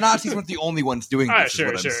the Nazis weren't the only ones doing this.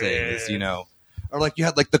 Sure, is what I'm saying yeah, is, yeah. you know, or like you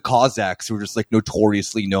had like the Cossacks who were just like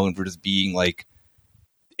notoriously known for just being like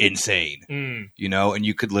insane, you know, and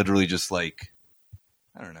you could literally just like,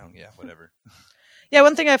 I don't know, yeah, whatever. Yeah,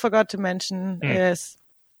 one thing I forgot to mention is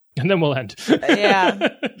And then we'll end.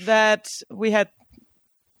 that we had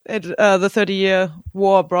the 30-year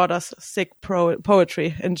war brought us sick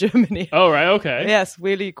poetry in Germany. Oh, right, okay. Yes,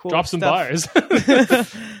 really cool. Drop some stuff.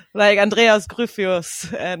 bars. Like Andreas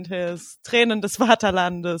Gryphius and his Tränen des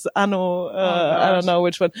Vaterlandes, Anno, I don't know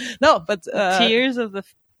which one. No, but Tears of the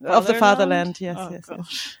Fatherland. Yes, Oh, yes.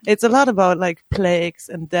 gosh. It's a lot about like plagues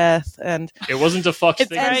and death and It wasn't a fuck it's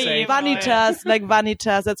thing. very to say. evil. vanitas, like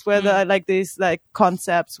vanitas. That's where the like these like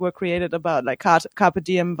concepts were created about like carpe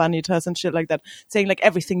diem vanitas and shit like that, saying like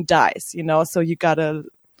everything dies, you know. So you gotta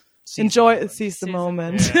seize the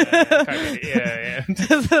moment. Yeah.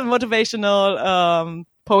 The motivational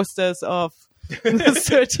posters of the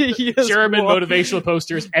 30 years German war. motivational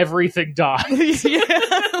posters, everything dies.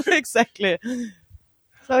 Yeah, exactly.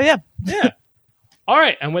 So yeah. All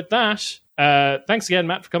right, and with that, thanks again,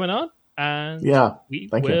 Matt, for coming on. And we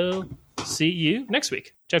thank you. will see you next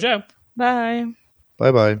week. Ciao, ciao. Bye.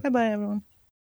 Bye bye. Bye bye everyone.